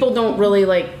people don't really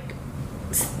like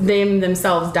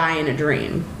themselves die in a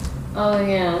dream. Oh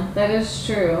yeah, that is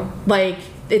true. Like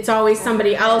it's always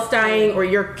somebody else dying, or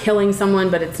you're killing someone,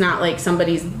 but it's not like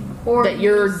somebody's Or that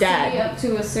you're you dead. see up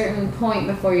to a certain point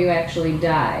before you actually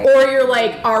die. Or you're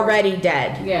like already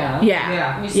dead. Yeah.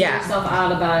 Yeah. You see Yeah. yourself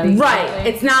out of body. Right.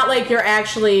 something. It's not like you're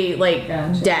actually like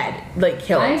Gotcha. dead, like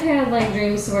killed. I've had like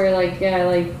dreams where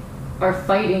are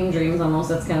fighting dreams almost.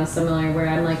 That's kind of similar where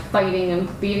I'm like fighting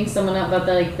and beating someone up, but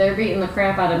they're beating the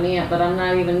crap out of me up, but I'm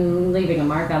not even leaving a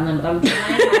mark on them. But I'm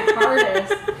trying my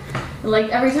hardest Like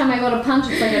every time I go to punch,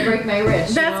 it's like I break my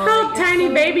wrist. That's you know? called Like, it's tiny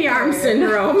so baby arm weird.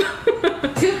 syndrome.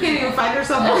 She can't even find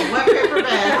herself on a wet paper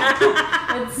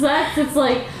bag. It sucks. It's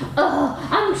like, oh,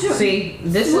 I'm just See,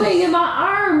 this swinging is. my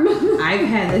arm. I've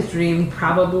had this dream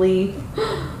probably,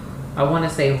 I want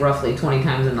to say roughly 20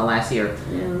 times in the last year.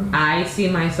 Yeah. I see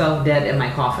myself dead in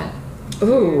my coffin.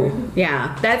 Ooh,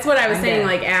 yeah. That's what I was I'm saying,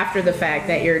 dead. like after the fact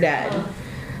that you're dead.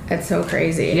 That's so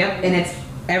crazy. Yep, and it's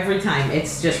every time.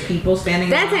 It's just people standing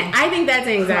That's around, I think that's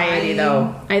anxiety Crying.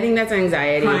 though. I think that's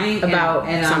anxiety crying about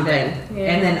and I'm something. dead.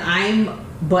 Yeah. And then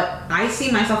but I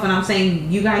see myself and I'm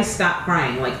saying, you guys stop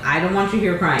crying. Like, I don't want you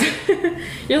here crying.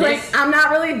 You're This- like, I'm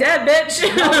not really dead, bitch.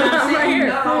 No, but I'm I'm right saying, here.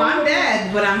 no, I'm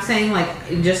dead. But I'm saying, like,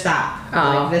 just stop.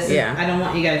 Oh, like, this yeah. is, I don't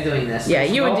want you guys doing this. Yeah,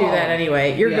 Just you would go do that home.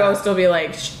 anyway. Your Yeah. ghost will be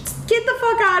like, get the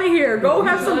fuck out of here. Go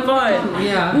have some fun.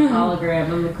 Yeah.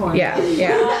 Hologram in the corner. Yeah,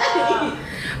 yeah.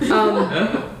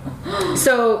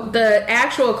 So the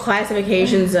actual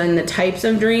classifications and the types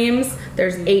of dreams,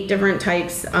 there's 8 different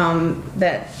types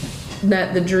that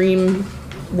the dream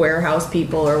warehouse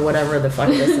people or whatever the fuck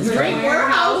this is Dream from.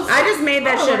 Warehouse. I just made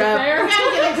that shit up. We're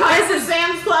gonna get a card to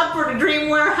Sam's Club for the Dream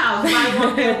Warehouse. Buy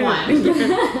one get one.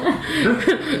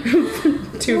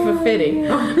 Too for fitting.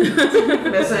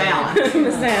 Mr. Allen.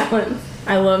 Mr. Allen.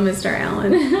 I love Mr.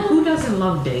 Allen. Who doesn't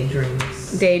love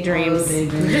daydreams? Daydreams.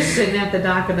 Just sitting at the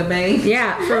dock of the bay.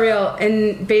 Yeah, for real.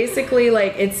 And basically,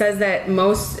 like, it says that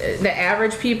the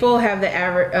average people have the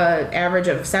average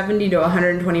of 70 to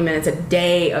 120 minutes a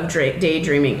day of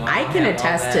daydreaming. Oh, I can I have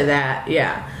attest all to that. that.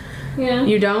 Yeah. Yeah.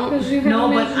 You don't? 'Cause you have No,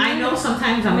 but imagination. I know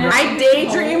sometimes I'm I I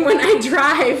daydream when I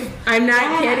drive. I'm not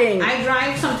Yeah, kidding. I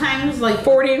drive sometimes like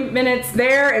 40 minutes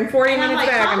there and 40 and I'm minutes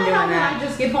like, back. how I'm the doing hell did that. I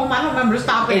just get home? I don't remember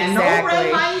stopping at no Exactly.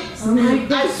 red lights. Oh my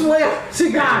God. I swear to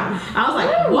God. I was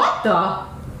like, what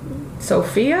the?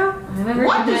 Sophia? I never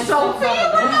What did did myself Sophia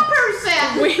up with with the person?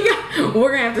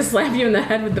 We're gonna have to slap you in the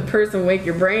head with the purse and wake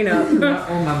your brain up. Oh,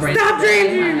 my brain. Stop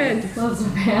daydreaming. That's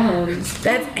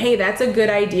bad. That's a good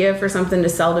idea for something to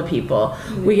sell to people.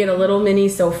 We get a little mini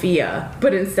Sophia,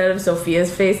 but instead of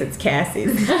Sophia's face, it's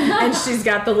Cassie's, and she's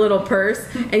got the little purse,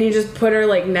 and you just put her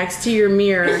like next to your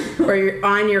mirror or you're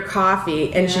on your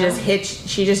coffee, and she Yeah. just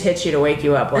hits you to wake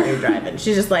you up while you're driving.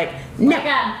 She's just like, no,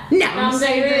 God. no. I'm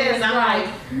Serious. I'm like,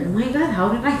 oh my God, how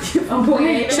did I give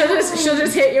away? She'll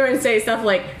just hit you and say stuff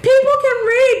like, "People can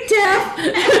read, Tiff."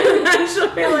 And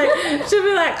she'll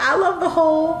be like, "I love the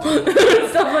hole,"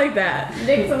 stuff like that.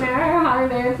 Dixon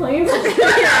hard airplanes.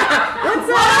 What's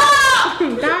up?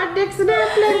 Dog Dixon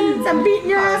airplanes. I'm beating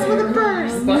your ass with a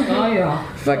purse. Fuck all y'all.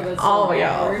 Fuck all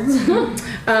y'all.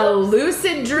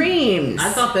 Lucid dreams. I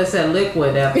thought they said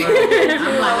liquid at first.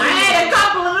 I'm like, I had a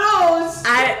couple of those.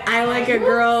 I like a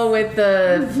girl with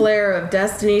the flair of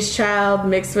Destiny's Child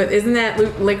mixed with, isn't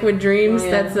that Liquid Dreams? Oh,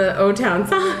 yeah. That's the O-Town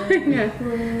song. Yeah.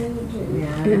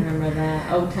 Yeah, I remember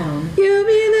that. O-Town. You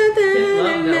be the Kids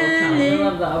love the O-Town. I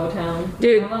love the O-Town.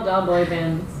 Dude. I loved all boy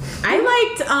bands. I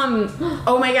liked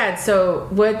oh my god, so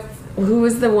who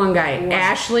was the one guy? What?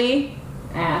 Ashley?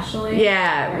 Ashley?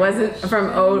 Yeah, Or wasn't from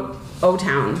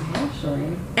O-Town.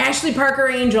 Ashley. Ashley Parker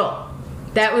Angel.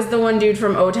 That was the one dude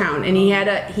from O-Town, and he had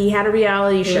a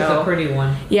reality She show. was a pretty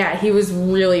one. Yeah, he was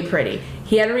really pretty.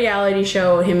 He had a reality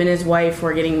show. Him and his wife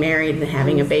were getting married and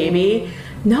having a baby.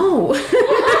 No.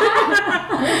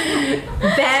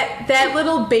 that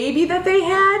little baby that they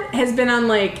had has been on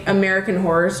like American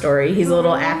Horror Story. He's a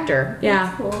little actor. Yeah.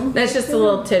 That's cool. That's just a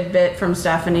little tidbit from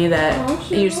Stephanie that Oh,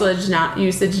 sure. useless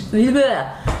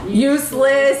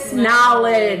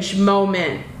knowledge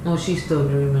moment. Oh, she's still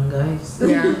dreaming, guys.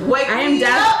 Yeah. Wake I am me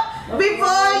deaf. up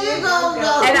before you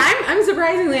go. And I'm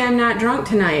surprisingly I'm not drunk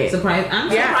tonight.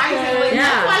 I'm Yeah. surprisingly.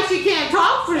 Yeah. That's why she can't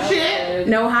talk for shit.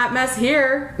 No hot mess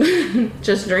here.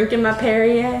 Just drinking my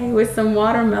Perrier with some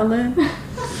watermelon.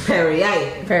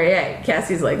 Perrier. Perrier.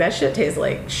 Cassie's like, that shit tastes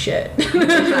like shit.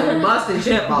 Busted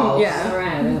shit balls. Yeah.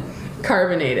 Alright.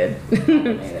 Carbonated.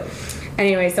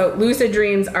 Anyway, so lucid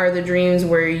dreams are the dreams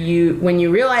where when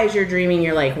you realize you're dreaming,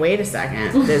 you're like, wait a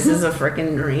second, this is a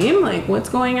freaking dream? Like, what's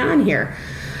going on here?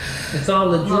 It's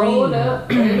all a Hold dream. up.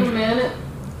 Wait a minute.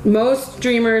 Most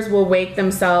dreamers will wake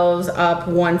themselves up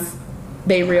once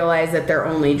they realize that they're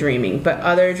only dreaming, but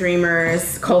other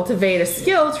dreamers cultivate a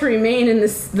skill to remain in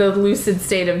the lucid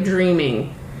state of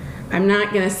dreaming. I'm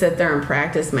not gonna sit there and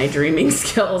practice my dreaming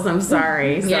skills. I'm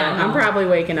sorry. So Yeah, no. I'm probably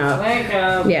waking up. Wake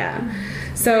up. Yeah.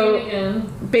 So Dream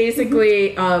again.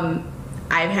 basically, I've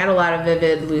had a lot of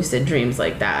vivid lucid dreams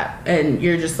like that, and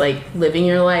you're just like living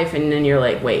your life, and then you're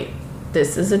like, wait,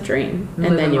 this is a dream,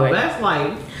 and then you wake up. That's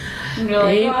like And you're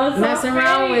like, Ain't oh, it's messing so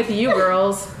around great. with you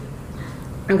girls.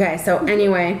 Okay, so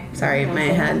anyway, sorry, my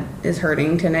head is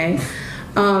hurting today.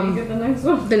 Get the next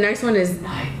one. The next one is Does your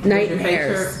face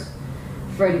nightmares.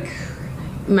 Freddy.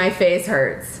 My face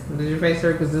hurts. Does your face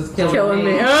hurt? Because it's Killing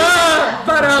me. Ah,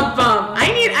 ba-dum-bum.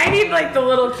 I need like the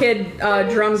little kid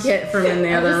drum kit from in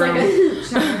the other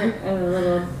Just like room. a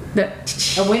little The-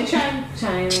 A wind chime?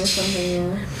 chime or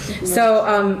something. Yeah.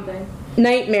 So,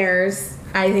 nightmares.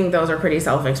 I think those are pretty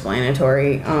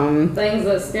self-explanatory. Things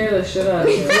that scare the shit out of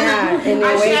you. Yeah, and they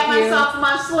I wake shat you. myself in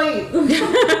my sleep.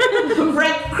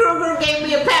 Fred Krueger gave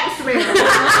me a pap smear.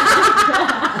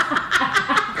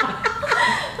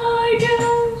 Oh my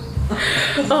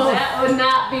gosh. Oh, That would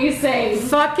not be safe.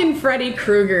 fucking Freddy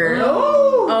Krueger.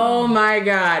 Oh. Oh my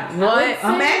God! What?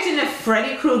 Imagine if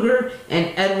Freddy Krueger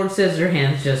and Edward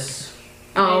Scissorhands just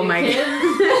Oh my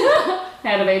God!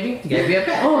 Had a baby. gave me a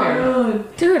pap smear.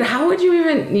 Dude, how would you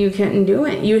even? You couldn't do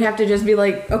it. You'd have to just be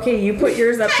like, okay, you put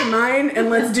yours up to mine, and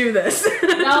let's do this.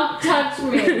 Don't touch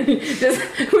me. Just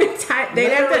with they'd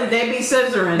have Literally, to. they'd be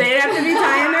scissoring. They'd have to be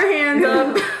tying their hands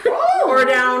up or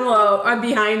down low, or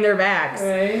behind their backs.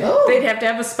 Right? Oh. They'd have to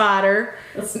have a spotter.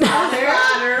 A spotter.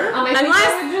 Spotter. I think Unless-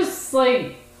 I would just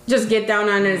like Just get down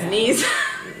on his knees.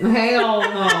 Hell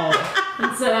no.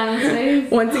 sit on his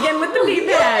face. Once again with the knee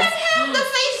pads. Have the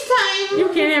FaceTime. You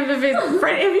can't have the face.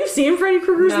 Have you seen Freddy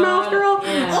Krueger's No, mouth, girl?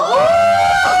 yeah.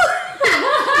 Oh!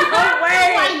 No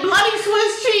way. Like bloody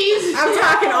Swiss cheese. I'm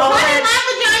talking all Why that. my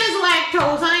vagina's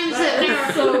lactose? I ain't sitting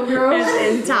there. So gross.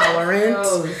 It's intolerant.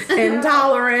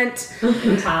 Intolerant.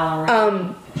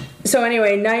 Intolerant. So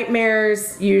anyway,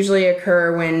 nightmares usually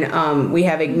occur when we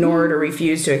have ignored or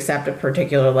refused to accept a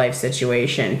particular life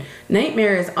situation.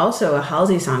 Nightmare is also a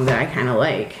Halsey song that I kind of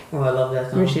like. Oh, I love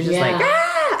that Where song. she's just Yeah. like, ah!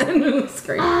 And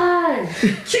scream. Ah,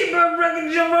 Keep on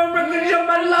breaking jump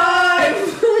my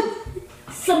life.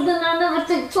 something I never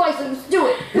think twice. I just do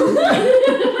it.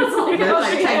 That's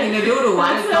like taking a doodle.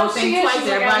 I just That's how don't she think is. twice. She's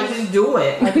like, Everybody just do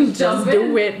it. Just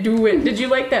do it, do it. Did you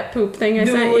like that poop thing I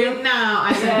sent you? No,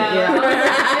 I said yeah.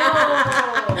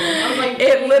 I was like,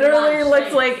 It literally watch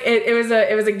looked like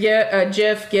it was a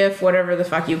GIF, whatever the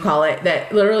fuck you call it,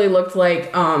 that literally looked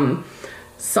like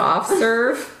soft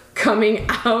serve coming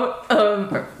out of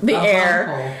the air.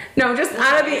 bunghole. No, just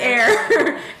out of the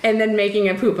air and then making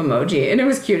a poop emoji. And it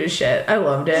was cute as shit. I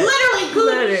loved it. Literally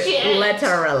good as shit.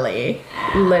 Literally.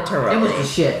 It was the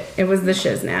shit. It was the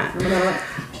shiznat.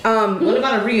 What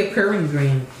about a reoccurring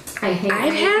dream? I hate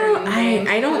I've had-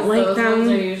 I don't like those them.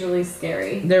 Ones are usually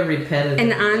scary. They're repetitive.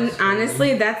 And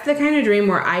honestly, that's the kind of dream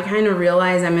where I kind of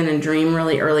realize I'm in a dream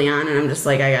really early on, and I'm just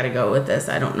like, I gotta go with this.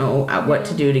 I don't know what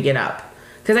to do to get up,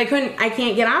 because I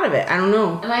can't get out of it. I don't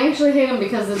know. And I actually hate them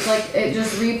because it's like it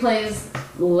just replays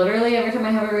literally every time I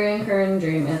have a recurring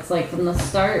dream. It's like from the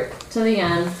start to the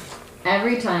end,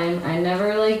 every time. I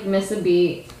never like miss a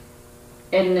beat,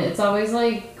 and it's always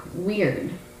like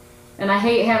weird. And I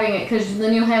hate having it because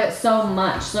then you have it so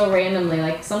much, so randomly.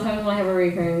 Like sometimes when I have a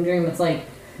recurring dream, it's like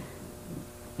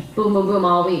boom, boom, boom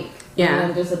all week. Yeah. And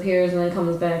then disappears and then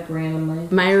comes back randomly.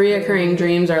 My reoccurring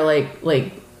dreams are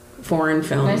like foreign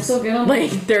films. I still get 'em?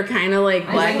 Like they're kind of like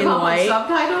I black still and white.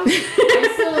 Subtitles? I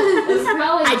still, it's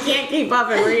probably, I can't keep up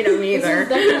and read them this is either.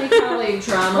 definitely probably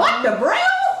trauma. What the braille?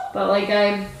 But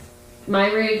like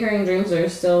my recurring dreams are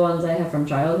still ones I have from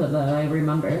childhood that I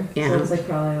remember. Yeah. So it's like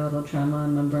probably a little trauma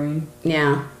in my brain.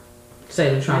 Yeah.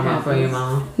 Say the trauma I for your have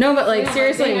mom. No, but like Yeah,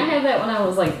 seriously. I had that when I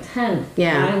was like 10.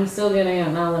 Yeah. And I'm still getting it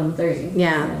now that I'm 30.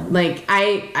 Yeah, like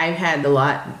I've had a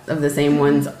lot of the same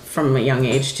ones from a young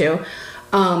age too,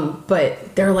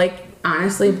 but they're like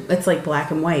honestly, it's like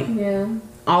black and white, Yeah.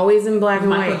 always in black and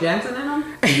Michael white. Jackson in them?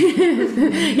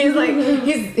 He's like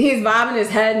he's bobbing his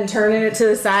head and turning it to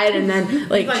the side, and then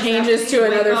like Like, changes after to you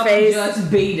wake another up face. and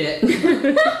just beat it.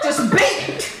 Just beat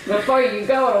it. Before you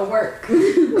go to work.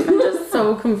 I'm just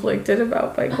so conflicted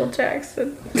about Michael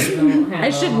Jackson. I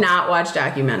should not watch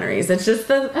documentaries. It's just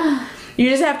you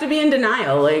just have to be in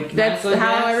denial. Like that's Michael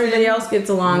how Jackson everybody else gets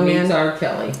along, Meets man. R.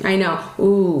 Kelly. I know.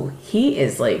 Ooh, he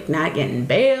is like not getting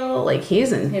bail. Like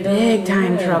he's in He doesn't big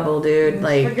time need it. trouble, dude.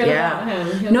 Like Forget yeah. about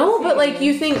him. He'll No, see but like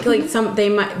you. you think like they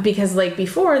might, because like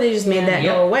before they just made that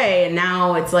Yep. go away, and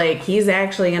now it's like he's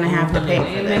actually gonna have to pay They for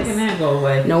ain't making this. that go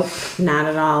away. Nope, not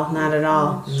at all. Not at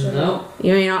all. Nope.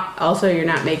 You know, also you're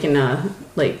not making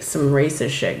some racist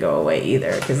shit go away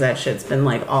either, because that shit's been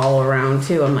like all around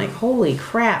too. I'm like, holy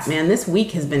crap, man, this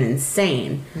week has been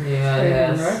insane. Yeah, Friggin'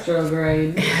 yes.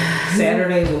 retrograde.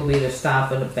 Saturday will be the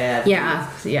stop of the bad. Yeah,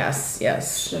 yes.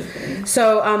 Should be.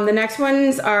 So the next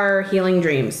ones are healing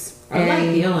dreams. I like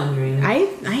And healing dreams.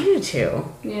 I do too.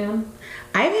 Yeah.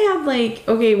 I've had like,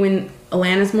 okay, when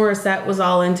Alanis Morissette was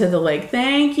all into the like,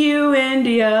 thank you,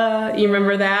 India. You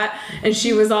remember that? And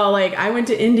she was all like, I went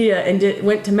to India and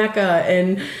went to Mecca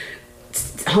and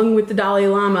hung with the Dalai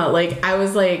Lama. Like, I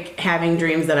was like having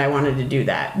dreams that I wanted to do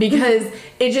that because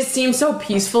it just seemed so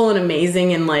peaceful and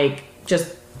amazing and like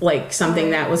just like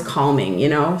something that was calming, you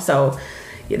know? So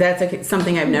that's like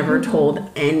something I've never told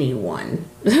anyone.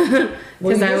 Because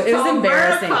Well, you just it was told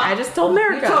embarrassing. America. I just told You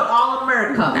America. told all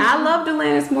America. I loved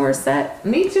Alanis Morissette.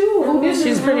 Me too. Who didn't?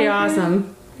 She's pretty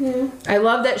awesome. Yeah. I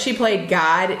love that she played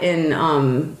God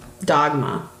in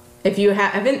Dogma. If you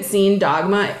haven't seen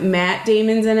Dogma, Matt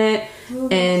Damon's in it,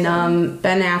 and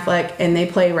Ben Affleck, and they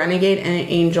play Renegade and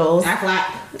Angels. Affleck.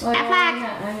 Oh,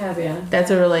 yeah, I have, yeah.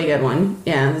 That's a really good one.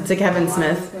 Yeah, it's a Kevin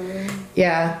Smith.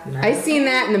 Yeah, I seen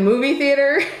that in the movie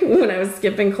theater when I was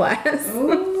skipping class.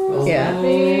 Ooh, Yeah.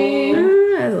 Stephanie.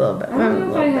 That's a little bit. I don't know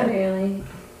if I had bit.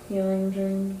 healing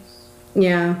dreams.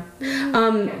 Yeah.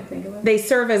 Can't think of it. They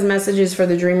serve as messages for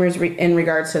the dreamers in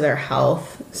regards to their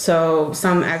health. So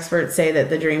some experts say that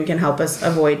the dream can help us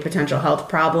avoid potential health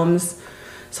problems.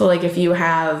 So like if you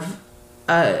have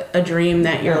a dream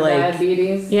that you're like,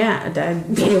 Diabetes. yeah, a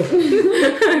diabetes.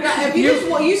 If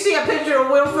you see a picture of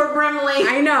Wilford Brimley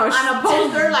I know. on a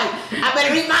poster, like, I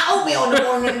better eat my oatmeal in the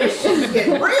morning. This shit's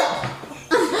getting real.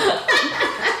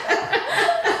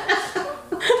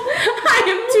 I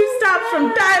am 2 stops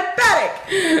from diabetic.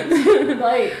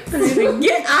 Like, I need to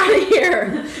get out of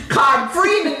here. Carb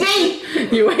free today.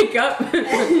 You wake up,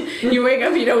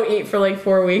 you don't eat for like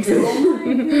 4 weeks. that's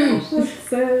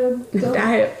sad. You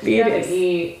gotta Diabetes.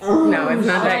 eat. No, it's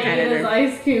not that All I kind eat of is drink.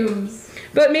 ice cubes.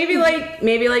 But maybe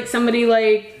like somebody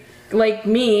like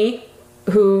me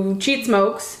who cheat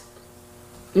smokes.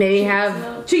 Maybe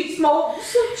have Cheat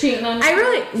smokes. Cheating on I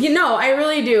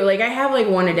really do. Like I have like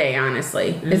 1 a day,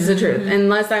 honestly. It's the truth.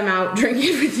 Unless I'm out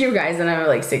drinking with you guys and I'm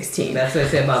like 16. That's what I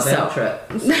say about that So. trip.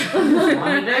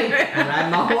 One day, I ride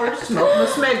my horse, smoke my Oh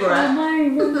cigarette. my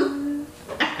god.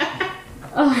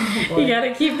 Oh, boy. You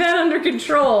gotta keep that under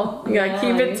control. You gotta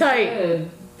keep it tight.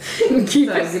 Keep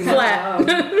So it you flat. After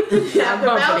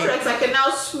bumpity. Valtrex, I can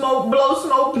now blow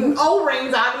smoke and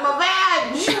O-rings out of my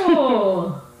badge.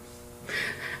 Oh.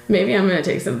 Maybe I'm gonna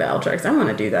take some Valtrex. I want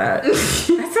to do that.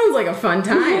 That sounds like a fun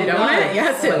time, don't it?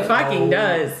 Yes, it fucking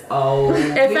does. Oh.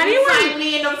 If Will you anyone- find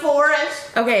me in the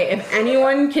forest? Okay, if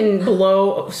anyone can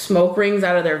blow smoke rings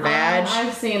out of their vag,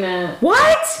 I've seen it.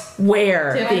 what?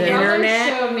 Where? Tiffany. The My brother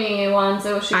internet? showed me once.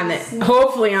 So she On the was-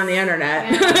 hopefully on the internet.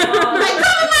 Like, come in my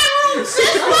room,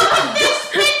 sis. Look at this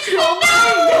picture. No.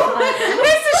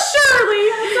 This is Shirley.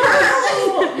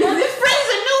 This brings a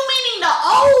new meaning to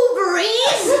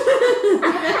ovaries.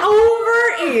 Over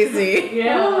easy.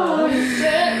 Yeah.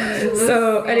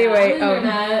 So anyway, on the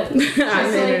internet. She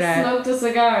on the internet. smoked a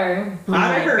cigar. Oh my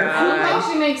I heard. I don't god.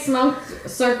 think she makes smoked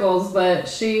circles, but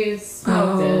she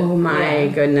smoked it. Oh my Yeah.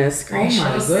 goodness Oh my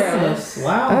gracious. goodness.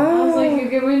 Wow. I was like, you're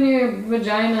giving your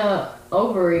vagina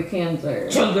ovary cancer.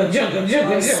 Jugga, jugga, jugga,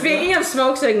 jugga. Speaking of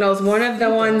smoke signals, one of the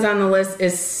ones on the list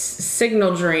is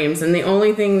signal dreams, and the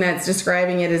only thing that's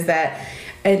describing it is that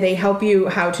they help you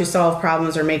how to solve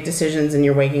problems or make decisions in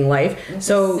your waking life. What's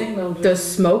So a signal the dream?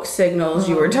 smoke signals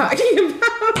you were talking about.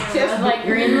 Red light,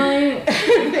 green light.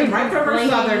 Right from our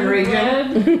southern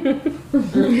region.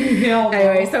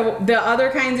 Anyway, so the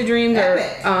other kinds of dreams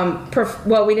Epic. are,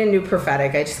 well, we didn't do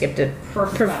prophetic. I just skipped it.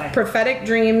 Prophetic. Prophetic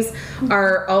dreams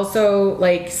are also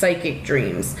like psychic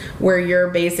dreams, where you're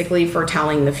basically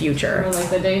foretelling the Or future. like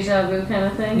the deja vu kind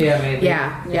of thing. Yeah, maybe.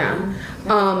 Yeah.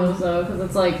 So, because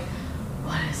it's like,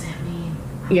 what does that mean?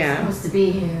 I'm Yeah. supposed to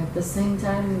be here at the same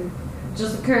time. It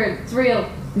just occurred. It's real.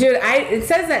 Dude, it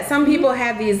says that some people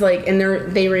have these like, and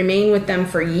they remain with them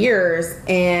for years,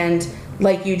 and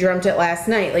like you dreamt it last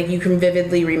night, like you can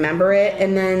vividly remember it,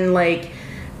 and then like,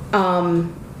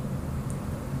 oh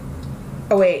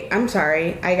wait, I'm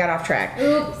sorry, I got off track.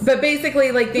 Oops. But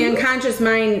basically, like the unconscious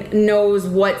mind knows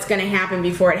what's going to happen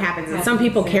before it happens, and some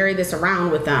people carry this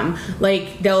around with them.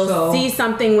 Like they'll So- see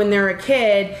something when they're a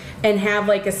kid and have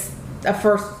like a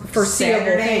foreseeable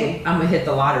Saturday, thing. I'm gonna hit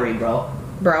the lottery, bro.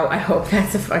 Bro, I hope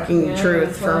that's a fucking Yeah, truth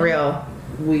that's for fine. real.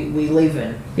 We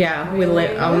leaving. Yeah, we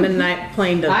live a midnight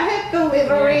plane to I hit the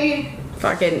lottery.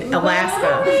 fucking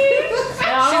Alaska.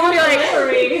 Yeah, She's gonna be like, I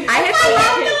I hit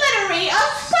love the lottery.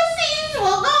 Us pussies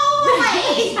will go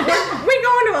away. we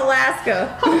going to Alaska.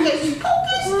 Hocus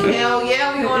pocus. Hell yeah,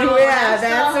 we going to Yeah, Alaska.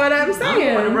 that's what I'm I'm going to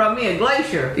saying. rub me a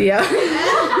glacier. Yeah.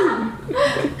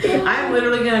 I'm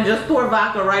literally gonna just pour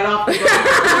vodka right off the glacier.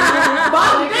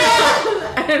 Bomb it!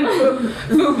 And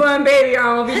Fupa and Baby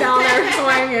Arm will be down there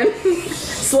swinging,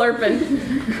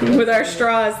 slurping with our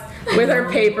straws. with her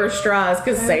paper straws,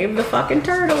 because save the fucking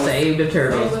turtles. Save the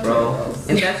turtles, bro.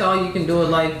 If that's all you can do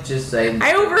in life, just save them.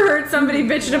 I overheard somebody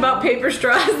bitching about paper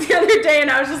straws the other day, and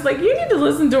I was just like, you need to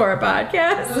listen to our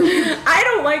podcast. I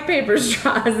don't like paper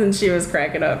straws, and she was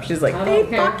cracking up. She's like, I they don't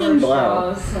care fucking for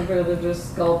blow. straws. I'd rather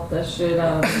just sculpt that shit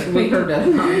out. We heard that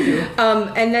from you.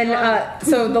 And then,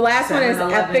 so the last one is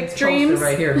 7-Eleven's Epic poster Dreams.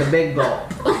 right here, the big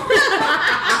gulp.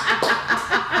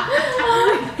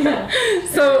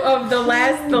 So the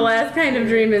last kind of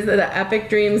dream is the epic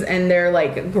dreams, and they're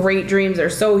like great dreams. They're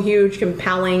so huge,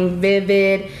 compelling,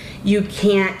 vivid. You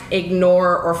can't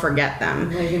ignore or forget them.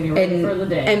 Like, and you're ready for the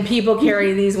day. And people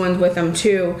carry these ones with them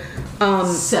too.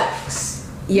 Sex.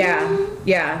 Yeah.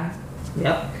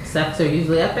 Yep. Sex are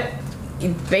usually epic.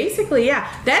 Basically, yeah.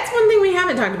 That's one thing we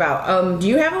haven't talked about. Do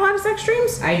you have a lot of sex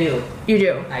dreams? I do. You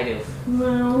do. I do.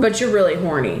 No. But you're really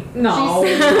horny. No.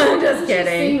 She's single. Just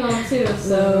kidding. She's single too,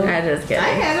 so. I'm just I kidding.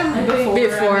 had them I think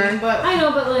before. before. But I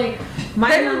know, but like.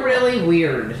 mine are really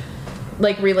weird.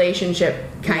 Like relationship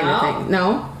kind of No. thing.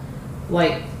 No?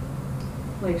 Like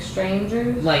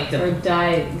strangers? Like the- Or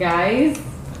guys?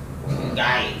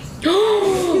 guys.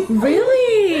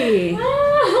 Really?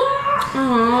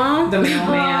 Aww. The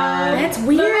mailman. That's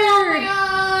weird.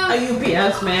 A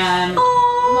UPS man.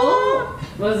 Aww.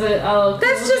 Was it?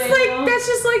 That's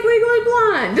just like Legally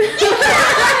Blonde.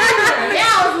 Yeah,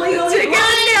 I was legally To get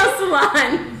a nail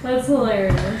salon. That's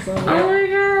hilarious. Oh my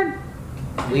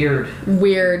god. Weird.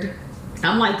 Weird.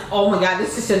 I'm like, oh my god,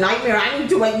 this is a nightmare. I need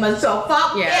to wake myself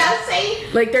up. Yeah. See?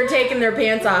 Like they're taking their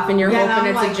pants off and you're Yeah, and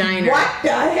hoping I'm it's like, a giner. what the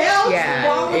hell is Yeah,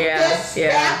 wrong with yeah, this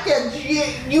yeah.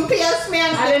 package? UPS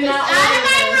man, I get did this not out of order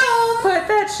my room. Put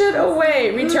that shit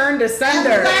away. Return to sender.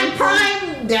 Amazon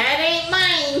Prime, that ain't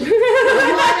mine.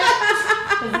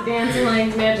 It's dancing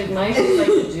like Magic Mike. It's like,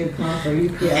 did you come for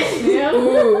UPS? Yeah.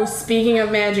 Ooh, speaking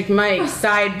of Magic Mike,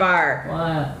 sidebar.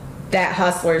 What? That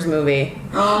Hustlers movie.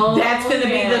 Oh, That's gonna be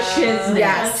the shiznit.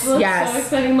 Yes, That's yes. so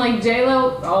exciting. Like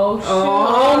J-Lo. Oh, shoot.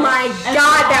 Oh my And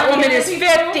god, that all the woman other is people-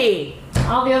 50.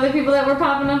 All the other people that were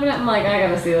popping up in it, I'm like, I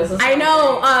gotta see this. This is I so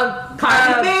know, great.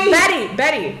 Cardi B.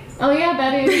 Betty. Oh yeah,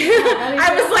 Betty. Betty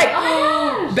I was like,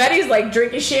 oh, Betty's like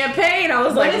drinking champagne. I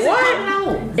was like, When is it what?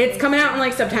 coming out? It's coming out in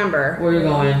like September. Where you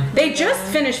going? They just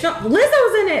finished film.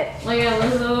 Lizzo's in it. oh yeah,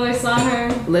 Lizzo. I saw her.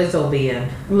 Lizzo be in.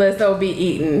 Lizzo be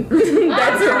eaten.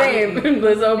 That's her name.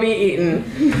 Lizzo be eaten.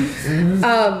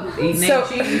 Eating So- ain't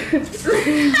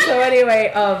cheating. So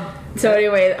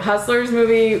anyway, Hustlers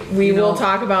movie. We You know, will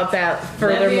talk about that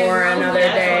furthermore That's another what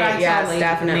I day. tell Yes, ladies,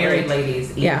 definitely. Married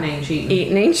ladies, eating Yeah. ain't cheating.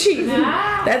 Eating ain't cheating.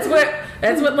 Ah.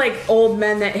 That's what like old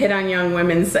men that hit on young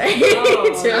women say.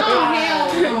 Oh, too.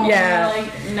 hell no. Yeah.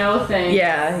 Like no thanks.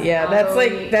 Yeah.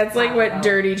 That's like what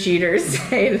dirty cheaters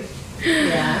say.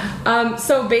 Yeah.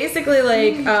 So basically,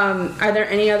 like, are there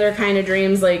any other kind of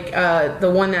dreams? Like, the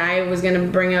one that I was gonna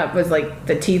bring up was like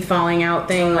the teeth falling out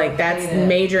thing. Like, that's hate it.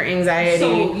 major anxiety.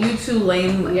 So you two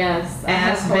lame Yes. I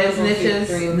ass have horrible businesses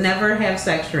dreams. never have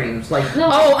sex dreams. Like No.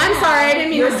 Oh, I'm sorry, I didn't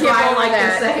mean you're to skip dry over like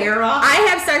that. the Sahara. I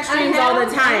have sex dreams all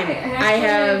the time. I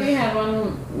have. We had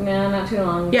one. Yeah, not too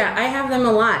long. Yeah, I have them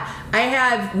a lot. I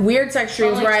have weird sex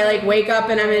dreams like where I like that. wake up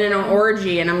and I'm in an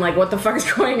orgy and I'm like, what the fuck is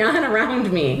going on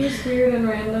around me? Just weird and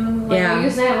random. Like, Yeah. I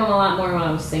used to have them a lot more when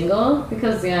I was single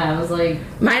because I was like,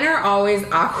 Mine are always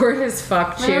awkward as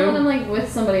fuck when I'm too. like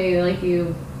with somebody like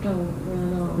you don't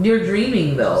really know. You're dreaming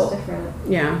It's though. different.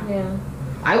 Yeah. Yeah.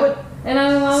 I would And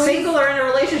I'm always single or in a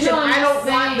relationship. No, I'm I don't just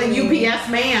want the saying. UPS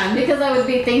man. because I would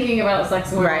be thinking about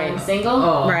sex more Right. when I'm single.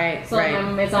 Oh, Right, So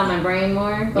right. it's on my brain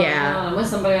more. But Yeah. when I'm with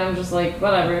somebody, I'm just like,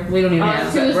 whatever. We don't even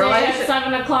have Tuesday at relationship.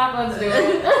 7 o'clock, let's do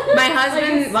it. My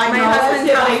husband, Like, my no, husband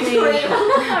let's tells get me. ice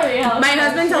cream. Yeah. My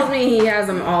husband tells me he has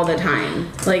them all the time.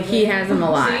 Like he has them a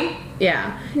lot. See?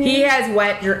 Yeah, he has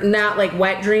not like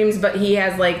wet dreams, but he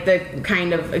has like the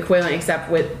kind of equivalent, except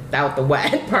without the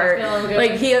wet part. feeling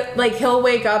good. Like he'll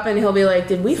wake up and he'll be like,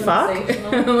 "Did we fuck?"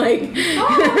 Sensational. Like,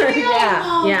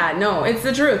 hell no. yeah, no, it's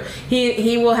the truth.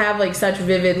 He will have like such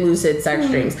vivid, lucid sex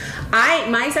dreams.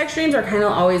 My sex dreams are kind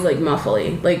of always like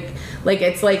muffly, like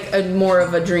it's like a more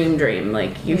of a dream.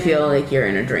 Like you feel like you're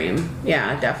in a dream.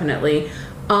 Yeah, definitely.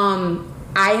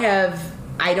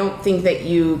 I don't think that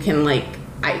you can like.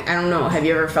 I don't know. Have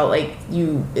you ever felt like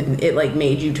it like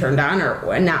made you turned on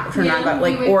or not turned on, but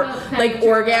like you wake up, like kind of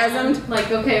orgasmed? turned on, Like,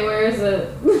 okay, where is it?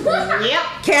 Yep.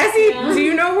 Cassie, Yeah. do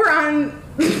you know we're on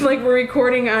like we're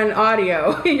recording on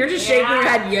audio? You're just shaking your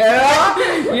Yeah. head,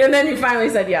 yeah. And then you finally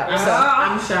said yeah.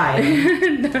 I'm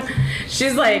shy.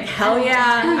 She's like, hell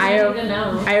yeah! I need to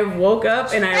know. I woke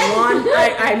up and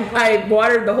I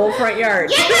watered the whole front yard.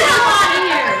 Get the hell out of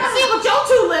here. See what your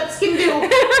two lips can do.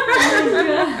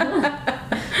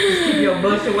 Keep your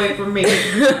bush much away from me.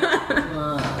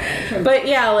 But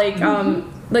yeah,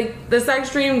 like the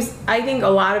sex dreams, I think a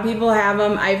lot of people have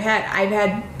them. I've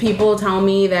had people tell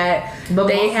me that But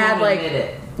they most had won't like admit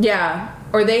it. yeah,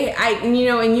 or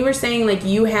and you were saying like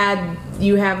you have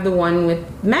the one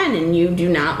with men and you do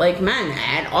not like men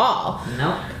at all.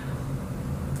 Nope.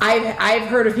 I've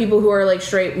heard of people who are like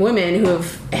straight women who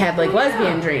have had like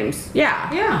lesbian yeah. dreams.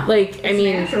 Yeah. Yeah. Like It's I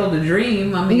mean, natural to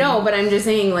dream. I mean, no, but I'm just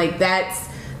saying like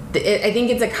I think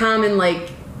it's a common like,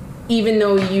 even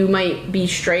though you might be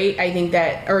straight, I think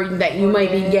that you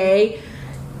might be gay.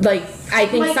 Like I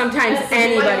think Like, sometimes that's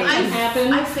anybody. like,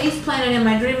 happen. I face planted in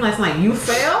my dream last night. You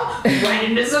fell right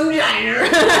into some giner.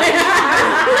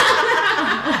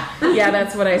 Yeah,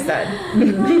 that's what I said.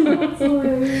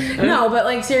 No, but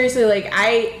like seriously, like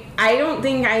I don't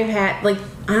think I've had like,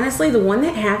 honestly, the one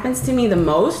that happens to me the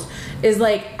most is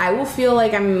like I will feel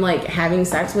like I'm like having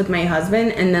sex with my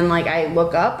husband and then like I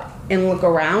look up and look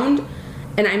around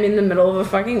and I'm in the middle of a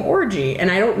fucking orgy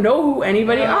and I don't know who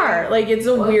anybody are. Like it's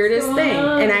the weirdest going thing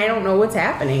on? and I don't know what's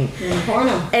happening.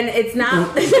 Porno. And it's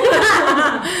not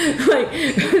like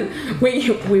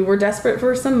we were desperate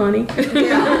for some money.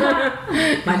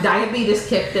 Yeah. My diabetes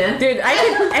kicked in. Dude,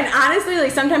 and honestly,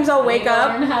 like sometimes I'll wake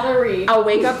up. Learn how to read. I'll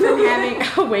wake up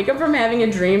from having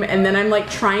a dream, and then I'm like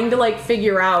trying to like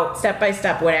figure out step by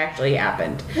step what actually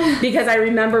happened, because I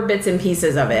remember bits and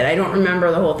pieces of it. I don't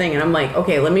remember the whole thing, and I'm like,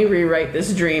 okay, let me rewrite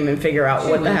this dream and figure out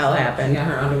what the hell She happened. got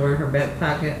her underwear in her back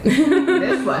pocket.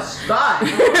 This was Scott.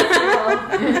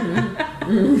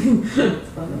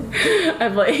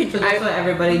 I'm like, So that's why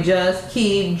everybody just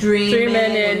keep dreaming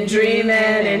and dreaming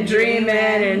and dreaming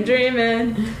and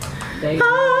dreaming.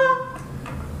 Ah.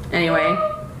 Anyway,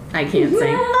 I can't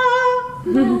sing.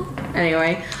 Ah.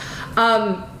 Anyway,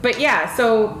 but yeah,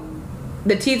 so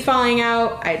the teeth falling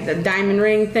out, the diamond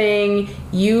ring thing.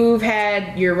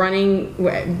 You're running,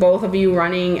 both of you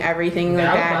running everything like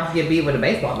I was that. about to get beat with a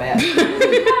baseball bat.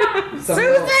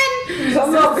 Susan!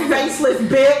 Some little faceless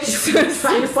bitch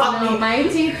trying to fuck No, me. my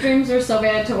teeth dreams are so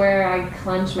bad to where I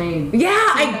clench my teeth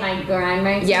Yeah, and I grind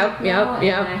my teeth. Yep, now,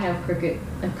 yep. And I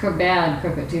have bad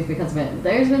crooked teeth because of it.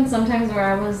 There's been some times where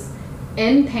I was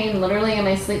in pain literally in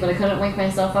my sleep, but I couldn't wake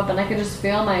myself up and I could just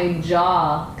feel my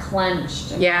jaw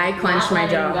clenched. And Yeah, I clenched not my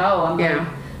letting jaw. go. I'm Yeah. like,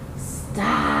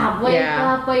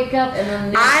 stop, wake up. And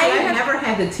then I've never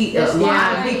had the teeth. A lot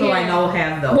Yeah. of people I know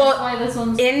have those. Well, that's why this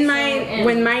one's in so my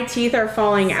when my teeth are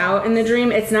falling out in the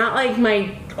dream, it's not like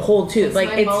my whole tooth, It's like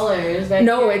my it's molars back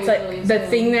no, here it's like usually, the too.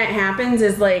 thing that happens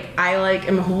is like I like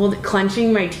am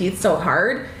clenching my teeth so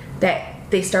hard that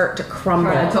they start to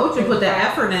crumble. I told you put that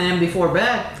effort in before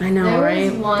bed. I know, There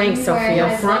right? was one Thanks, where I Sophia.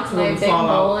 had, Front like, my wouldn't big fall out.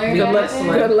 molar Good back luck,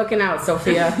 there. Good looking out,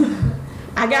 Sophia.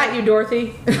 I got you,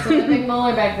 Dorothy. So the big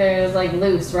molar back there is like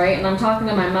loose, right? And I'm talking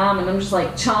to my mom and I'm just like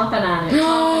chomping on it,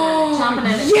 chomping on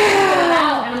it.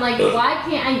 Yeah! And I'm like, why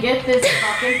can't I get this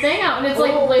fucking thing out? And it's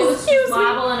like Oh, loose, excuse just me.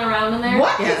 wobbling around in there.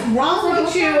 What is Yeah. wrong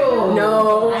with you?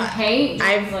 No. I hate. just,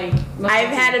 I've- like, I've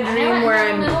had a dream where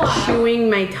I'm chewing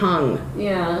my tongue.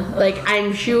 Yeah. Like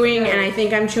I'm chewing and I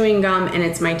think I'm chewing gum and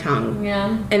it's my tongue. Yeah.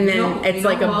 And then You know- it's you know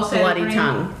like who a else had a bloody dream?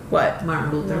 tongue. What?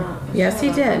 Martin Luther. No, Yes, he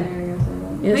shut did. up.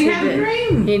 Yes, He he had a did.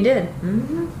 dream. He did.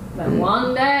 But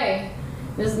one day,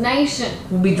 this nation.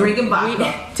 We'll be drinking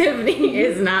vodka. Tiffany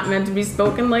is not meant to be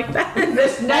spoken like that.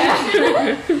 This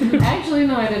nation. Actually,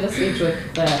 no, I did a speech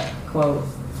with that quote.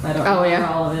 I don't Oh, remember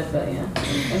yeah. all of it, but yeah,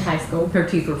 in high school. Her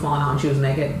teeth were falling out and she was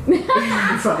naked in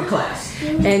front of class.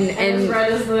 And As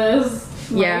red as this.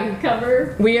 Yeah.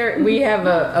 Cover. we have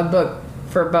a book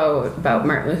for Bo about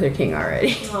Martin Luther King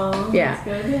already. Oh, Yeah. that's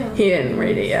good. Yeah. He didn't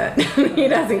read it yet. He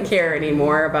doesn't care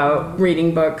anymore about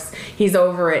reading books. He's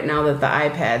over it now that the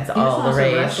iPad's He all the wants to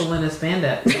rage. wrestle in a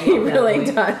spandex. He really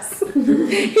does.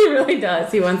 He really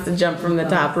does. He wants to jump from the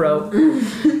top rope.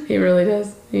 He really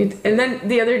does. And then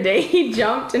the other day he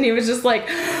jumped and he was just like,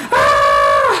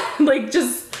 ah! Like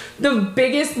just the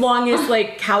biggest, longest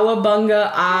like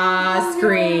cowabunga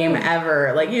scream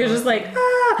ever. Like he was just like,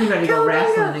 ah! He's ready to go cowabunga.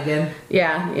 wrestling again.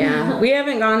 Yeah, yeah. We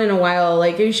haven't gone in a while.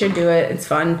 Like you should do it. It's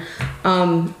fun.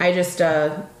 I just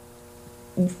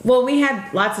well, we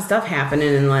had lots of stuff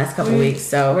happening in the last couple weeks,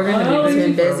 so We're gonna be it's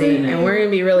been busy for a busy, minute. and we're gonna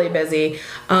be really busy.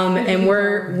 And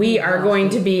we are going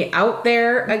to be out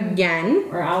there again.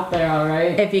 We're out there, all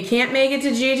right. If you can't make it to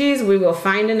Gigi's, we will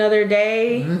find another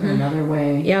day. Another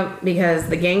way. Yep, because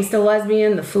the Gangsta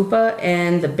Lesbian, the Fupa,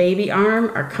 and the Baby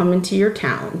Arm are coming to your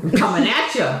town. Coming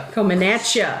at you. Coming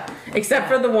at ya. Except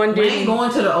for the one We ain't dude.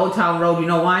 going to the Old Town Road. You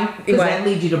know why? Because Why? that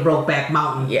leads you to Brokeback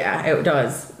Mountain. Yeah, it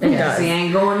does. It does. See, I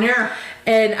ain't going there.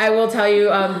 And I will tell you,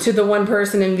 to the one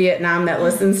person in Vietnam that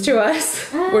listens to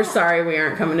us, we're sorry we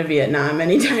aren't coming to Vietnam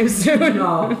anytime soon.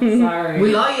 No. Sorry.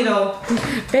 We love you though.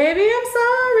 Baby, I'm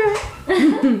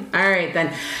sorry. All right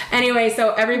then. Anyway,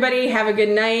 so everybody have a good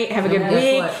night. Have a good Guess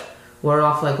week. what? We're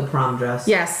off like a prom dress.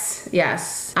 Yes,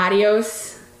 yes.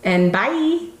 Adios and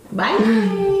bye.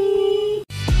 Bye.